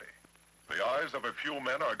radioactivity. The eyes of a few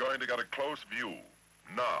men are going to get a close view,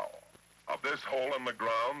 now, of this hole in the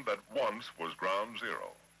ground that once was ground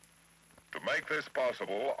zero. To make this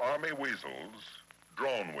possible, Army weasels,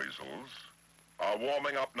 drone weasels, are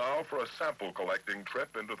warming up now for a sample collecting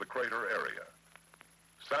trip into the crater area.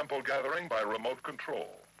 Sample gathering by remote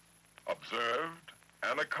control, observed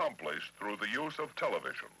and accomplished through the use of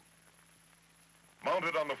television.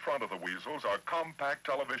 Mounted on the front of the weasels are compact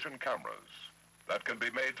television cameras that can be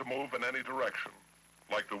made to move in any direction,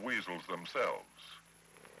 like the weasels themselves.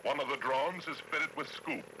 One of the drones is fitted with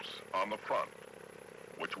scoops on the front,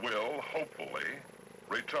 which will, hopefully,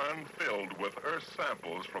 return filled with Earth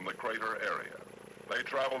samples from the crater area. They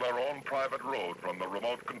travel their own private road from the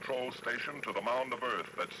remote control station to the mound of Earth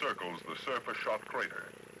that circles the surface shot crater.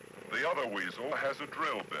 The other weasel has a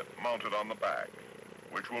drill bit mounted on the back,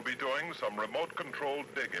 which will be doing some remote-controlled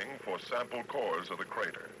digging for sample cores of the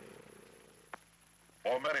crater.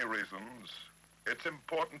 For many reasons, it's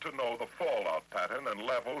important to know the fallout pattern and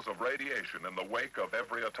levels of radiation in the wake of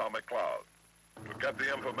every atomic cloud. To get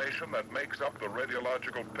the information that makes up the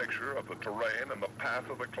radiological picture of the terrain and the path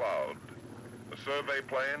of the cloud, the survey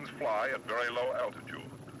planes fly at very low altitude,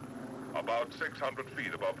 about 600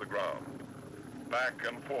 feet above the ground, back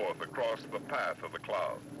and forth across the path of the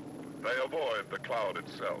cloud. They avoid the cloud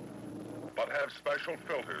itself, but have special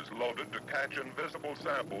filters loaded to catch invisible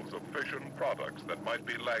samples of fission products that might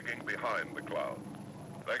be lagging behind the cloud.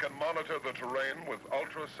 They can monitor the terrain with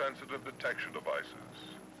ultra-sensitive detection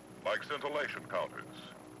devices, like scintillation counters,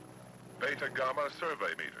 beta-gamma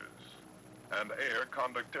survey meters, and air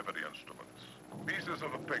conductivity instruments. Pieces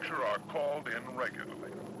of the picture are called in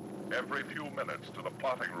regularly, every few minutes to the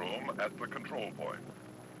plotting room at the control point.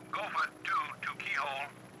 Gopher 2 to Keyhole,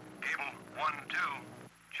 cable 1-2.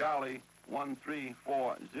 Charlie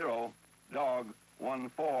 1340, dog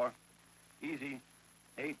 14, easy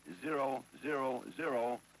 8000,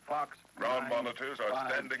 Fox. Ground monitors are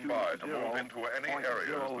standing by to move into any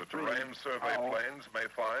areas the terrain survey planes may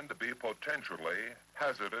find to be potentially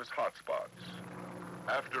hazardous hotspots,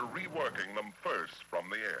 after reworking them first from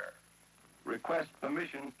the air. Request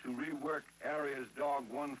permission to rework areas dog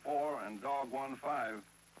 14 and dog 15.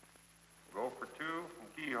 Gopher 2 from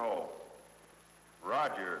Keyhole.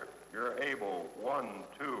 Roger, you're able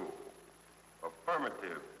 1-2.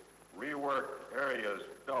 Affirmative. Rework areas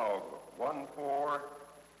dog 14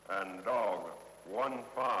 and dog 15.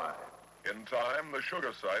 In time, the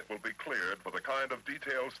sugar site will be cleared for the kind of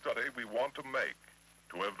detailed study we want to make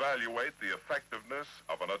to evaluate the effectiveness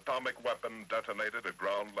of an atomic weapon detonated at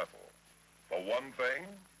ground level. For one thing,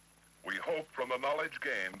 we hope from the knowledge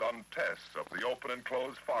gained on tests of the open and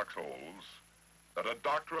closed foxholes that a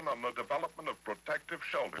doctrine on the development of protective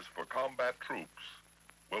shelters for combat troops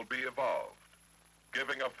will be evolved,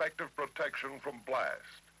 giving effective protection from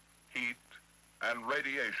blast, heat, and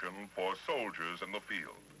radiation for soldiers in the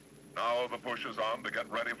field. Now the push is on to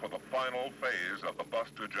get ready for the final phase of the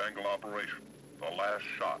Buster Jangle operation, the last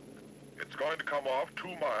shot. It's going to come off 2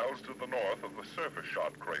 miles to the north of the surface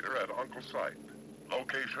shot crater at Uncle Site,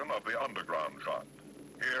 location of the underground shot.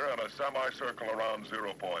 Here in a semicircle around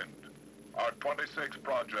 0 point are 26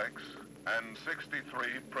 projects and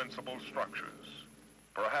 63 principal structures,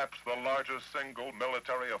 perhaps the largest single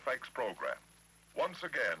military effects program. Once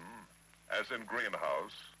again, as in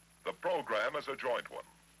Greenhouse, the program is a joint one.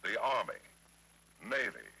 The Army,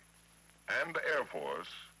 Navy, and Air Force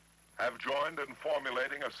have joined in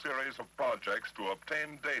formulating a series of projects to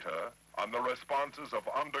obtain data on the responses of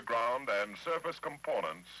underground and surface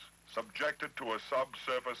components subjected to a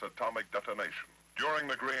subsurface atomic detonation. During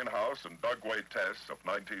the Greenhouse and Dugway tests of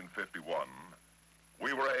 1951,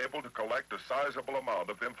 we were able to collect a sizable amount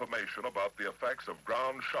of information about the effects of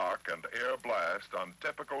ground shock and air blast on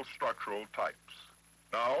typical structural types.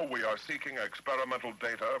 Now we are seeking experimental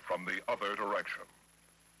data from the other direction.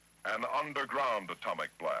 An underground atomic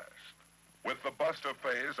blast. With the buster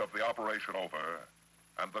phase of the operation over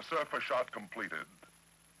and the surface shot completed,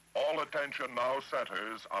 all attention now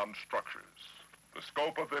centers on structures. The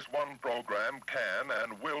scope of this one program can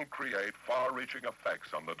and will create far-reaching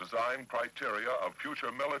effects on the design criteria of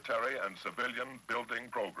future military and civilian building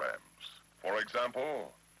programs. For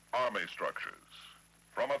example, Army structures.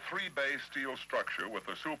 From a 3-bay steel structure with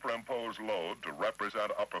a superimposed load to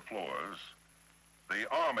represent upper floors, the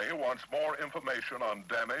Army wants more information on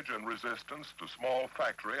damage and resistance to small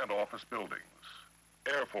factory and office buildings.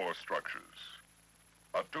 Air Force structures.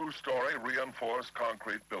 A 2-story reinforced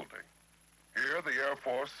concrete building. Here, the Air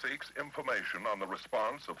Force seeks information on the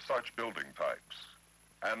response of such building types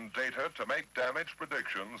and data to make damage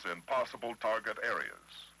predictions in possible target areas.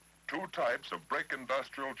 2 types of brick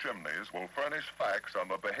industrial chimneys will furnish facts on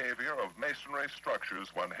the behavior of masonry structures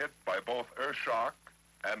when hit by both earth shock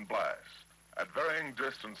and blast. At varying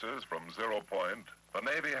distances from 0 point, the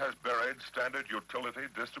Navy has buried standard utility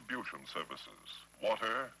distribution services: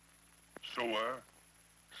 water, sewer,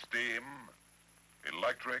 steam,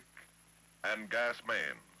 electric, and gas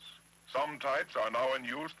mains. Some types are now in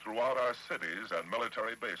use throughout our cities and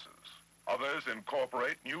military bases. Others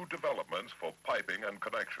incorporate new developments for piping and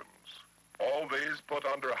connections. All these put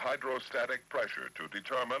under hydrostatic pressure to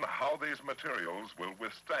determine how these materials will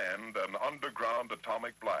withstand an underground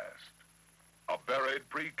atomic blast. A buried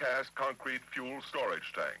precast concrete fuel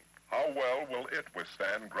storage tank. How well will it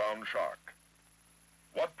withstand ground shock?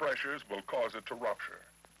 What pressures will cause it to rupture?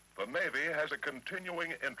 The Navy has a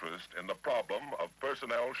continuing interest in the problem of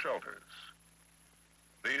personnel shelters.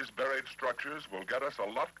 These buried structures will get us a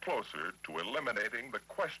lot closer to eliminating the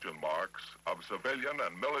question marks of civilian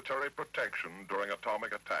and military protection during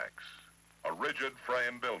atomic attacks. A rigid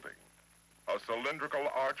frame building, a cylindrical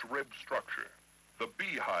arch rib structure, the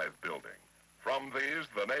beehive building. From these,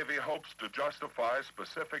 the Navy hopes to justify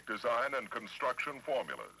specific design and construction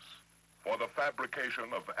formulas for the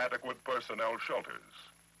fabrication of adequate personnel shelters,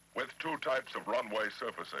 with 2 types of runway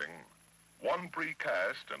surfacing, one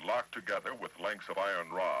precast and locked together with lengths of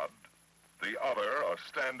iron rod, the other a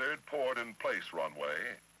standard poured-in-place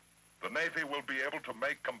runway. The Navy will be able to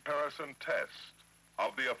make comparison tests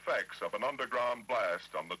of the effects of an underground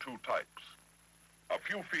blast on the 2 types. A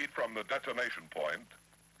few feet from the detonation point,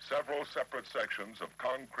 several separate sections of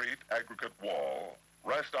concrete aggregate wall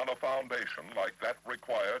rest on a foundation like that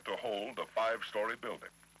required to hold a 5-story building.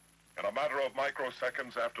 In a matter of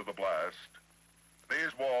microseconds after the blast,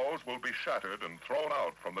 these walls will be shattered and thrown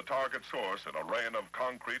out from the target source in a rain of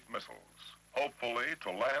concrete missiles, hopefully to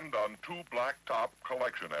land on 2 blacktop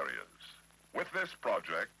collection areas. With this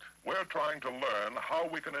project, we're trying to learn how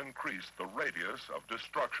we can increase the radius of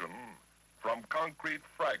destruction from concrete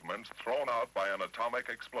fragments thrown out by an atomic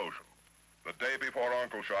explosion. The day before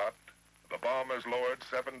Uncle Shot, the bomb is lowered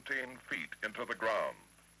 17 feet into the ground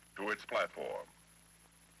to its platform.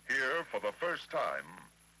 Here, for the first time,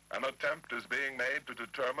 an attempt is being made to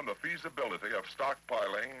determine the feasibility of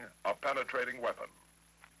stockpiling a penetrating weapon.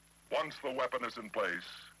 Once the weapon is in place,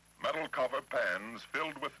 metal cover pans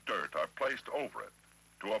filled with dirt are placed over it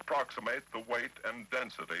to approximate the weight and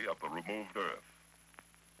density of the removed earth.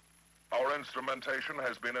 Our instrumentation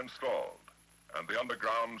has been installed, and the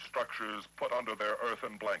underground structures put under their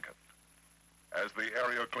earthen blanket. As the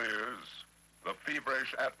area clears, the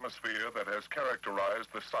feverish atmosphere that has characterized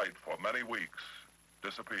the site for many weeks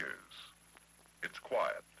disappears. It's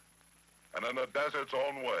quiet, and in a desert's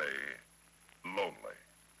own way, lonely.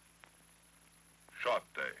 Shot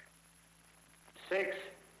day. 6,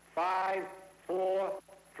 5, 4,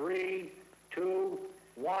 3, 2,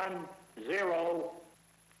 1, 0.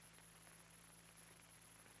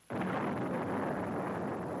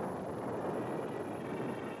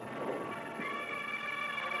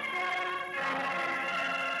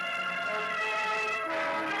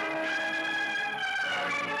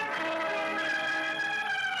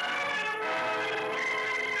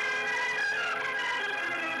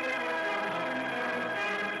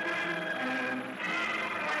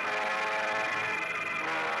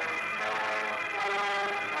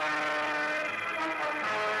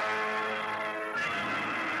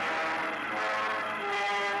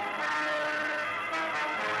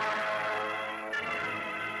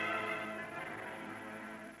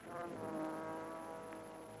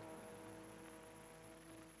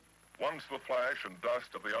 Once the flash and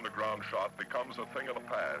dust of the underground shot becomes a thing of the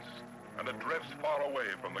past, and it drifts far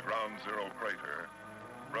away from the ground zero crater,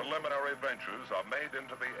 preliminary ventures are made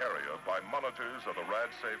into the area by monitors of the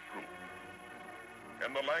RadSafe group.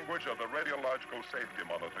 In the language of the radiological safety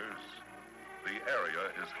monitors, the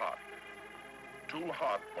area is hot. Too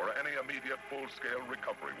hot for any immediate full-scale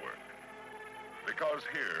recovery work. Because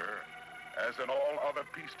here, as in all other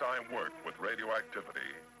peacetime work with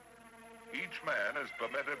radioactivity, each man is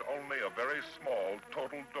permitted only a very small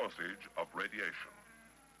total dosage of radiation,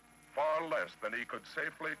 far less than he could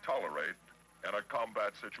safely tolerate in a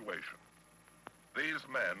combat situation. These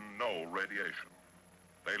men know radiation.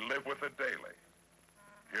 They live with it daily,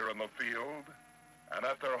 here in the field and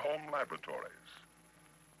at their home laboratories.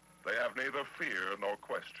 They have neither fear nor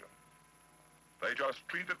question. They just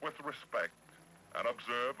treat it with respect and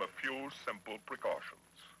observe a few simple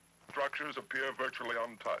precautions. Structures appear virtually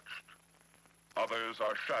untouched. Others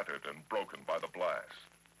are shattered and broken by the blast.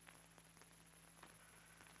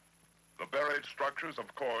 The buried structures, of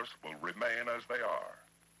course, will remain as they are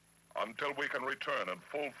until we can return in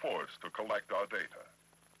full force to collect our data.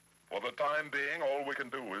 For the time being, all we can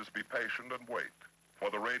do is be patient and wait for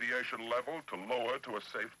the radiation level to lower to a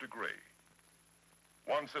safe degree.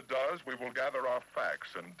 Once it does, we will gather our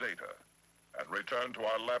facts and data and return to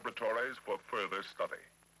our laboratories for further study.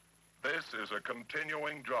 This is a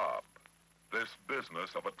continuing job, this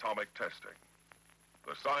business of atomic testing.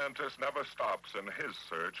 The scientist never stops in his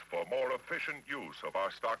search for more efficient use of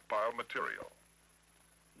our stockpile material.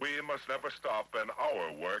 We must never stop in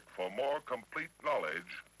our work for more complete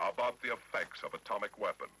knowledge about the effects of atomic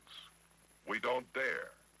weapons. We don't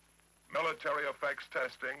dare. Military effects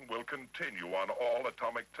testing will continue on all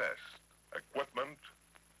atomic tests, equipment,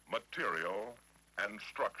 material, and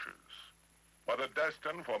structures. Whether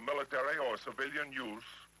destined for military or civilian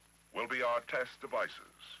use will be our test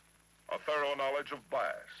devices. A thorough knowledge of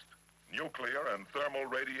blast, nuclear and thermal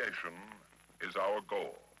radiation is our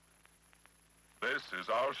goal. This is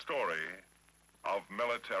our story of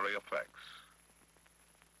military effects.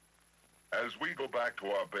 As we go back to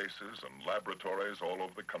our bases and laboratories all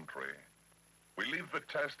over the country, we leave the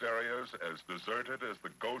test areas as deserted as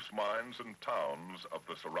the ghost mines and towns of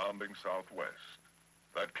the surrounding Southwest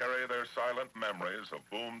that carry their silent memories of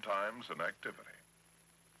boom times and activity.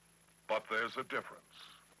 But there's a difference.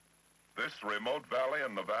 This remote valley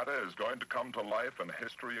in Nevada is going to come to life in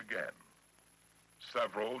history again,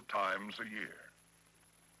 several times a year.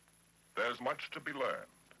 There's much to be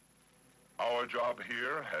learned. Our job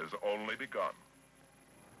here has only begun.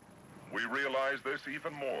 We realize this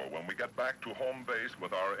even more when we get back to home base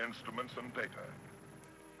with our instruments and data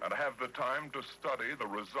and have the time to study the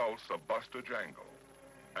results of Buster Jangle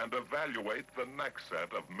and evaluate the next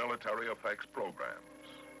set of military effects programs,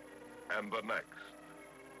 and the next,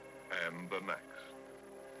 and the next.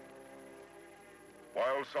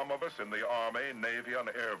 While some of us in the Army, Navy, and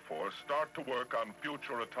Air Force start to work on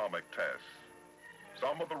future atomic tests,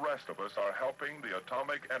 some of the rest of us are helping the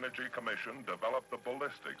Atomic Energy Commission develop the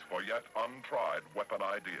ballistics for yet untried weapon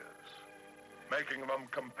ideas, making them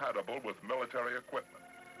compatible with military equipment,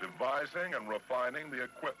 devising and refining the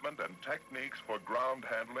equipment and techniques for ground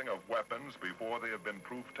handling of weapons before they have been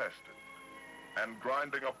proof tested, and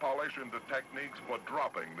grinding a polish into techniques for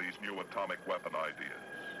dropping these new atomic weapon ideas,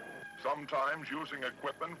 sometimes using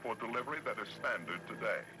equipment for delivery that is standard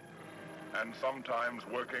today, and sometimes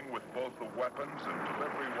working with both the weapons and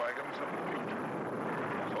delivery wagons of the future,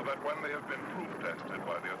 so that when they have been proof tested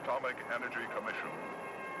by the Atomic Energy Commission,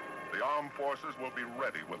 the armed forces will be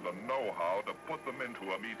ready with the know-how to put them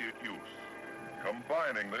into immediate use,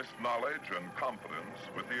 combining this knowledge and confidence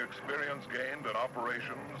with the experience gained in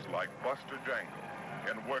operations like Buster Jangle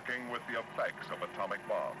in working with the effects of atomic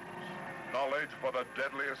bombs, knowledge for the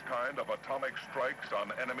deadliest kind of atomic strikes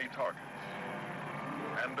on enemy targets,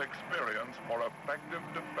 and experience for effective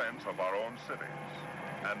defense of our own cities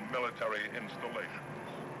and military installations,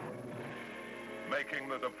 making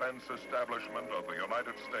the defense establishment of the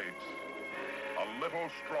United States a little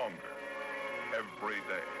stronger every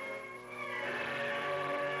day.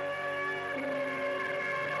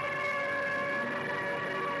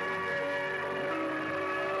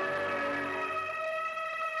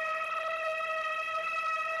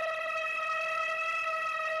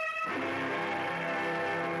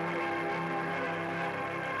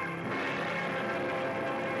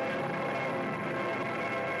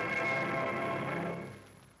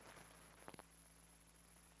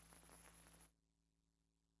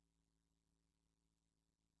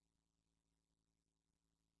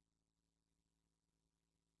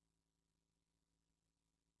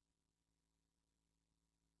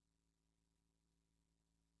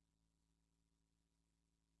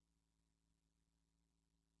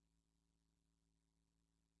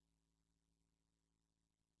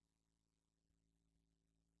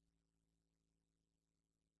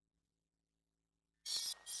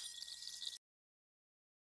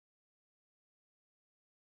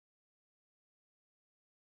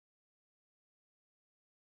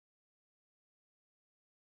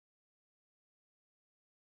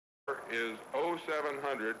 is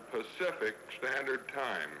 0700 Pacific Standard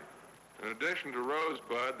Time. In addition to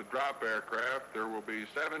Rosebud, the drop aircraft, there will be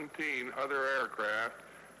 17 other aircraft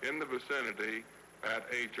in the vicinity at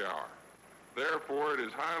H hour. Therefore, it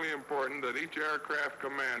is highly important that each aircraft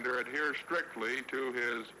commander adhere strictly to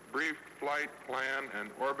his brief flight plan and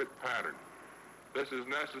orbit pattern. This is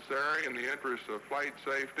necessary in the interest of flight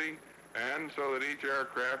safety and so that each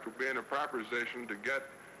aircraft will be in a proper position to get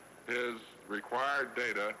his required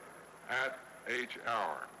data at H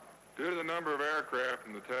hour. Due to the number of aircraft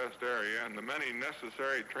in the test area and the many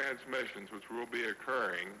necessary transmissions which will be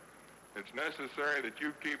occurring, it's necessary that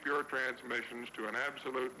you keep your transmissions to an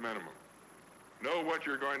absolute minimum. Know what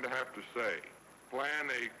you're going to have to say. Plan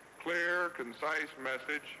a clear, concise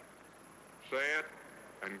message, say it,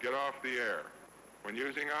 and get off the air. When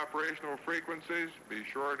using operational frequencies, be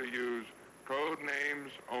sure to use code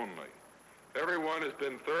names only. Everyone has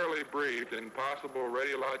been thoroughly briefed in possible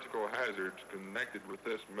radiological hazards connected with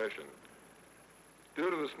this mission. Due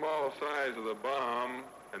to the small size of the bomb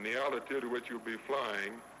and the altitude at which you'll be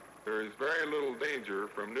flying, there is very little danger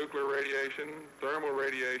from nuclear radiation, thermal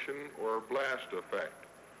radiation, or blast effect.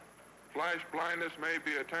 Flash blindness may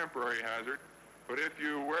be a temporary hazard, but if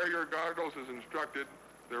you wear your goggles as instructed,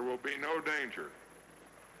 there will be no danger.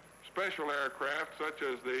 Special aircraft such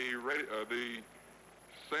as the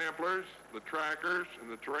samplers, the trackers, and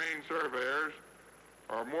the terrain surveyors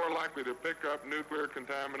are more likely to pick up nuclear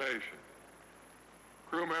contamination.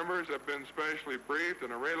 Crew members have been specially briefed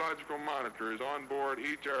and a radiological monitor is on board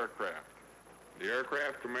each aircraft. The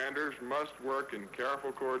aircraft commanders must work in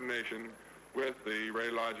careful coordination with the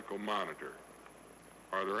radiological monitor.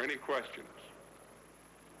 Are there any questions?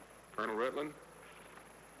 Colonel Ritland?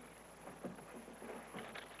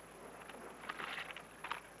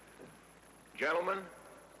 Gentlemen,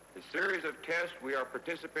 the series of tests we are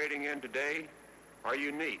participating in today are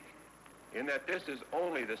unique in that this is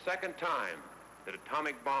only the second time that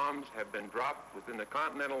atomic bombs have been dropped within the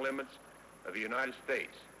continental limits of the United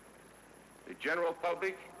States. The general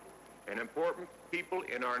public and important people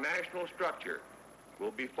in our national structure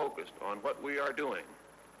will be focused on what we are doing.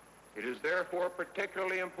 It is therefore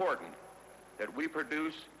particularly important that we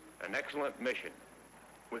produce an excellent mission.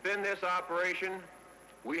 Within this operation,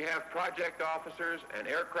 we have project officers and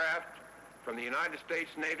aircraft from the United States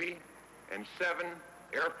Navy and 7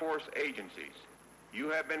 Air Force agencies. You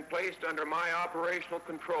have been placed under my operational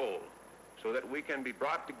control so that we can be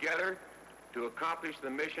brought together to accomplish the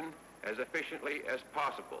mission as efficiently as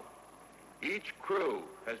possible. Each crew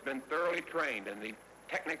has been thoroughly trained in the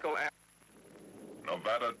technical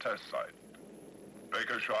Nevada test site.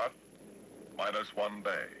 Baker shot, -1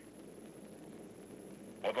 day.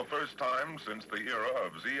 For the first time since the era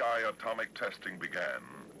of ZI atomic testing began,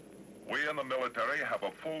 we in the military have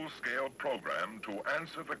a full-scale program to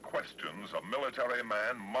answer the questions a military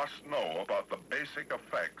man must know about the basic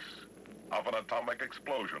effects of an atomic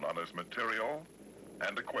explosion on his material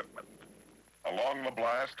and equipment. Along the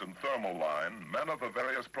blast and thermal line, men of the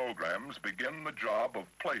various programs begin the job of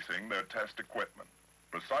placing their test equipment.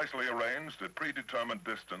 Precisely arranged at predetermined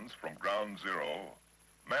distance from ground zero,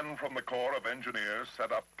 men from the Corps of Engineers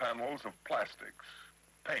set up panels of plastics,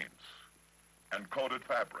 paints, and coated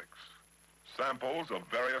fabrics, samples of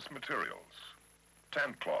various materials,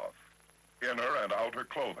 tent cloth, inner and outer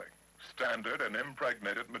clothing, standard and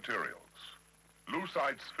impregnated materials.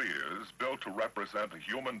 Lucite spheres built to represent a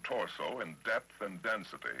human torso in depth and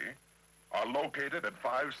density are located at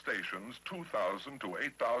 5 stations 2,000 to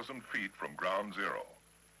 8,000 feet from ground zero.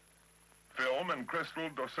 Film and crystal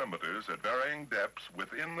dosimeters at varying depths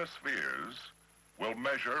within the spheres will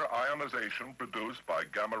measure ionization produced by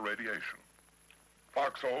gamma radiation.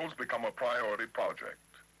 Foxholes become a priority project.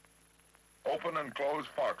 Open and closed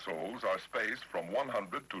foxholes are spaced from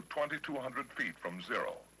 100 to 2,200 feet from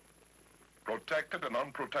zero. Protected and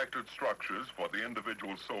unprotected structures for the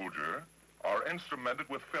individual soldier are instrumented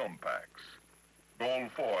with film packs, gold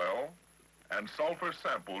foil, and sulfur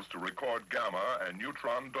samples to record gamma and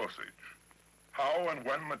neutron dosage. How and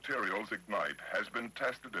when materials ignite has been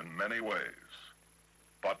tested in many ways,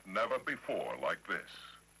 but never before like this.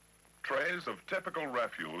 Trays of typical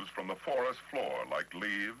refuse from the forest floor like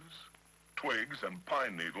leaves, twigs, and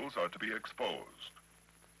pine needles are to be exposed.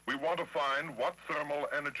 We want to find what thermal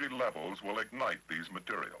energy levels will ignite these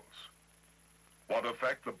materials, what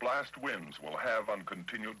effect the blast winds will have on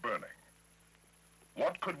continued burning.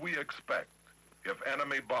 What could we expect if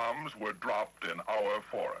enemy bombs were dropped in our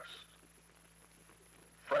forests?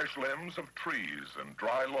 Fresh limbs of trees and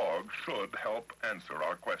dry logs should help answer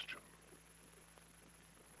our question.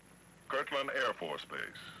 Kirtland Air Force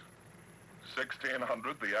Base,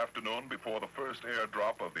 1600 the afternoon before the first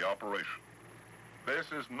airdrop of the operation. This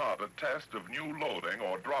is not a test of new loading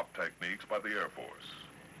or drop techniques by the Air Force.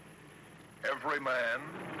 Every man,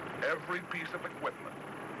 every piece of equipment,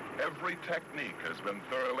 every technique has been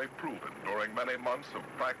thoroughly proven during many months of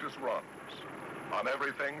practice runs on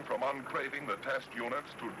everything from uncrating the test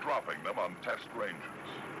units to dropping them on test ranges.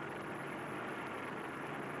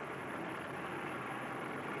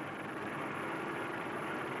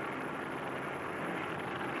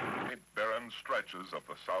 Barren stretches of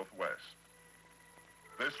the Southwest.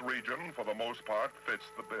 This region, for the most part, fits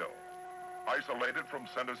the bill. Isolated from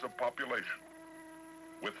centers of population,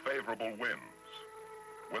 with favorable winds,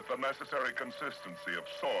 with the necessary consistency of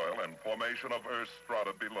soil and formation of earth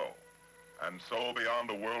strata below. And so beyond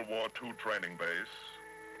the World War II training base,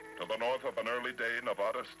 to the north of an early day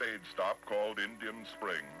Nevada stage stop called Indian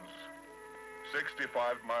Springs, 65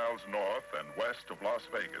 miles north and west of Las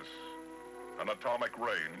Vegas, an atomic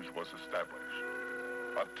range was established.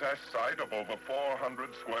 A test site of over 400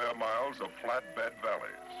 square miles of flatbed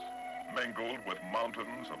valleys, mingled with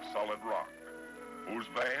mountains of solid rock, whose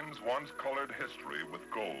veins once colored history with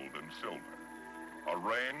gold and silver. A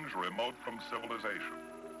range remote from civilization,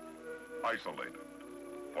 isolated,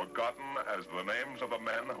 forgotten as the names of the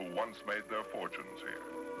men who once made their fortunes here.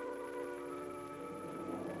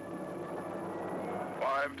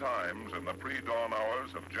 5 times in the pre-dawn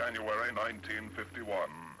hours of January 1951,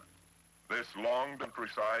 this long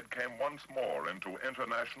countryside came once more into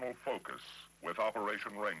international focus with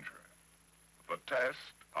Operation Ranger, the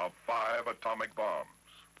test of 5 atomic bombs.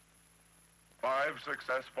 5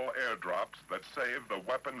 successful airdrops that saved the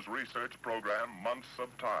weapons research program months of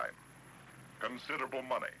time, considerable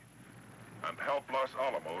money, and helped Los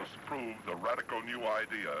Alamos prove the radical new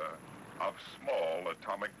idea of small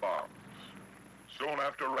atomic bombs. Soon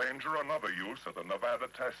after Ranger, another use of the Nevada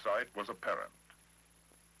test site was apparent.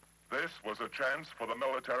 This was a chance for the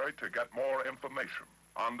military to get more information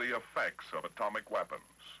on the effects of atomic weapons,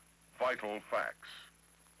 vital facts.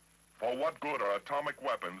 For what good are atomic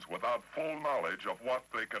weapons without full knowledge of what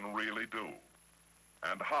they can really do,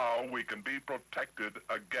 and how we can be protected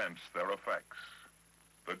against their effects?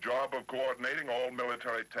 The job of coordinating all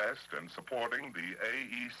military tests and supporting the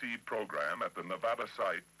AEC program at the Nevada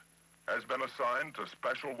site has been assigned to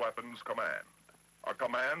Special Weapons Command, a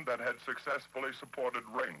command that had successfully supported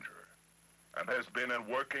Ranger and has been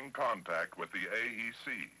in working contact with the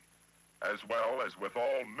AEC, as well as with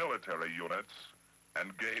all military units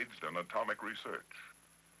engaged in atomic research.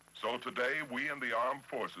 So today, we in the armed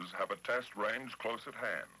forces have a test range close at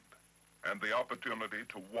hand, and the opportunity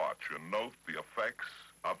to watch and note the effects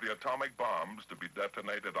of the atomic bombs to be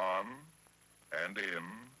detonated on and in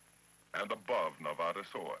and above Nevada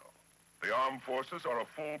soil. The armed forces are a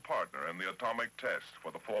full partner in the atomic test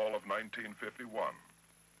for the fall of 1951,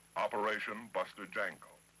 Operation Buster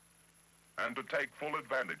Jangle. And to take full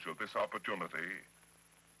advantage of this opportunity,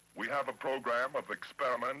 we have a program of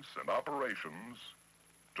experiments and operations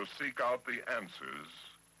to seek out the answers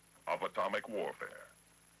of atomic warfare.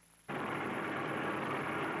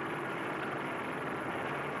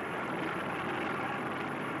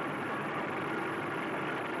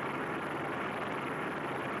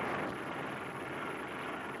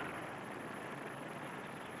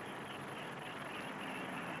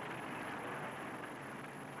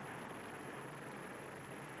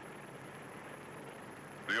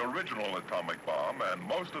 The original atomic bomb and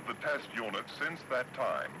most of the test units since that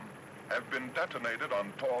time have been detonated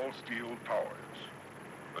on tall steel towers.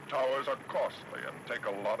 The towers are costly and take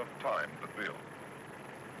a lot of time to build.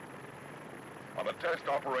 On a test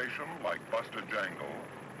operation like Buster Jangle,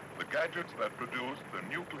 the gadgets that produce the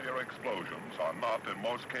nuclear explosions are not, in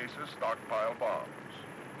most cases, stockpile bombs.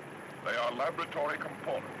 They are laboratory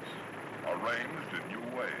components, arranged in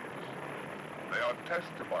new ways. They are test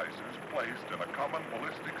devices placed in a common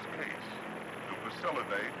ballistics case to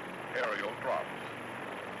facilitate aerial drops.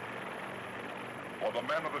 For the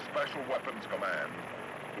men of the Special Weapons Command,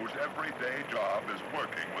 whose everyday job is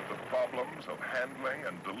working with the problems of handling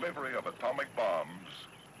and delivery of atomic bombs,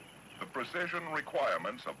 the precision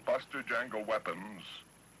requirements of Buster Jangle weapons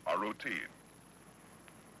are routine.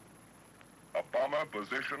 A bomber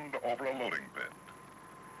positioned over a loading pit.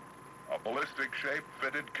 A ballistic shape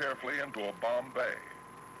fitted carefully into a bomb bay,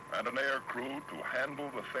 and an air crew to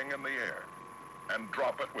handle the thing in the air and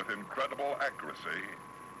drop it with incredible accuracy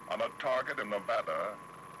on a target in Nevada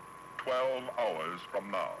 12 hours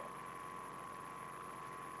from now.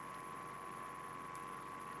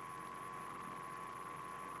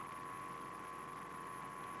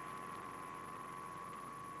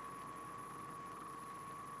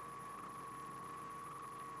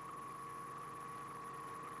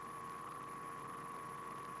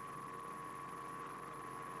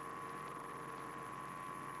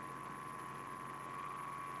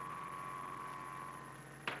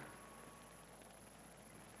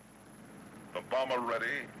 Bomber ready,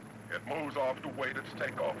 it moves off to wait its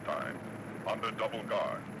takeoff time under double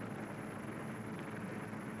guard.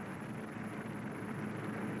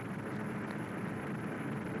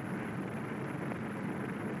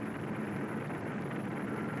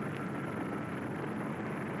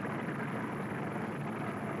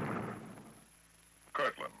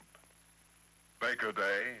 Kirtland, Baker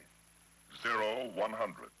Day,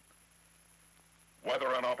 0100.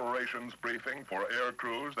 Weather and operations briefing for air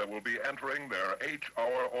crews that will be entering their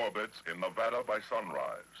H-hour orbits in Nevada by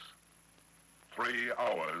sunrise. 3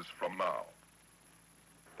 hours from now.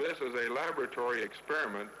 This is a laboratory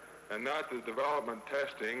experiment and not the development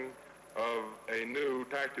testing of a new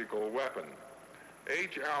tactical weapon.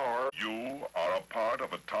 H-hour... You are a part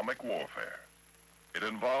of atomic warfare. It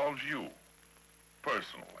involves you,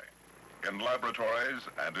 personally, in laboratories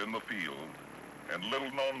and in the field, in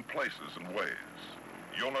little-known places and ways.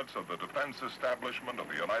 Units of the defense establishment of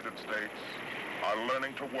the United States are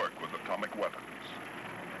learning to work with atomic weapons,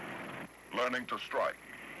 learning to strike,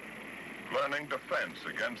 learning defense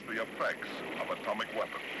against the effects of atomic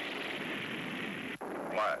weapons.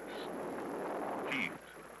 Blast, heat,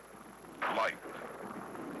 light,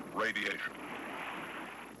 radiation.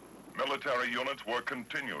 Military units work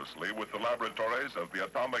continuously with the laboratories of the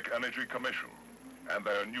Atomic Energy Commission and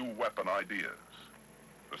their new weapon ideas.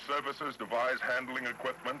 The services devise handling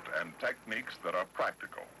equipment and techniques that are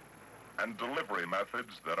practical, and delivery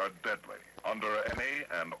methods that are deadly under any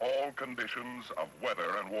and all conditions of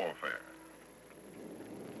weather and warfare.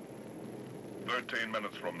 13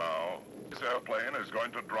 minutes from now, this airplane is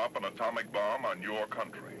going to drop an atomic bomb on your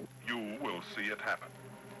country. You will see it happen.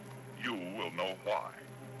 You will know why.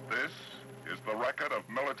 This is the record of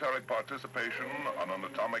military participation on an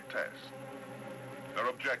atomic test. Their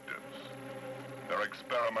objectives, their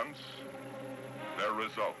experiments, their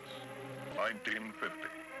results. 1950.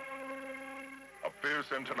 A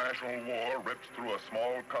fierce international war rips through a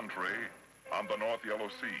small country on the North Yellow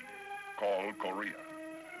Sea called Korea.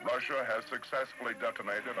 Russia has successfully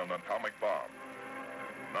detonated an atomic bomb.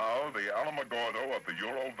 Now the Alamogordo of the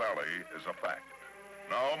Ural Valley is a fact.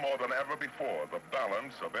 Now more than ever before, the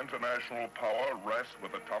balance of international power rests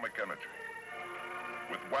with atomic energy,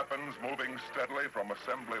 with weapons moving steadily from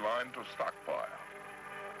assembly line to stockpile,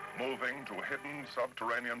 moving to hidden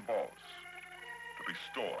subterranean vaults, to be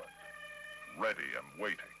stored, ready and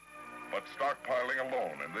waiting. But stockpiling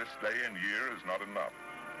alone in this day and year is not enough.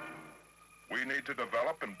 We need to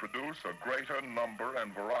develop and produce a greater number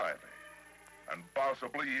and variety, and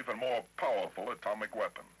possibly even more powerful atomic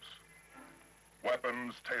weapons.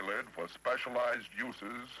 Weapons tailored for specialized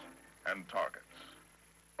uses and targets.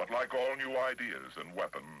 But like all new ideas and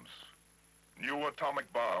weapons, new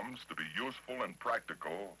atomic bombs, to be useful and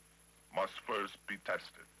practical, must first be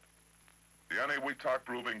tested. The Wetak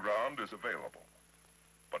Proving Ground is available,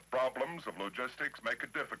 but problems of logistics make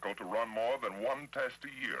it difficult to run more than one test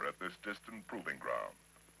a year at this distant proving ground.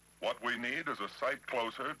 What we need is a site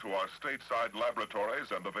closer to our stateside laboratories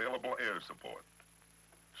and available air support.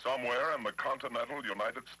 Somewhere in the continental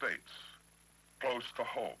United States, close to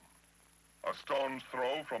home. A stone's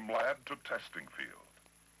throw from lab to testing field.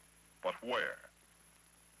 But where?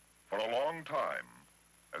 For a long time,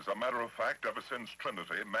 as a matter of fact, ever since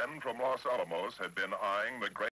Trinity, men from Los Alamos had been eyeing the great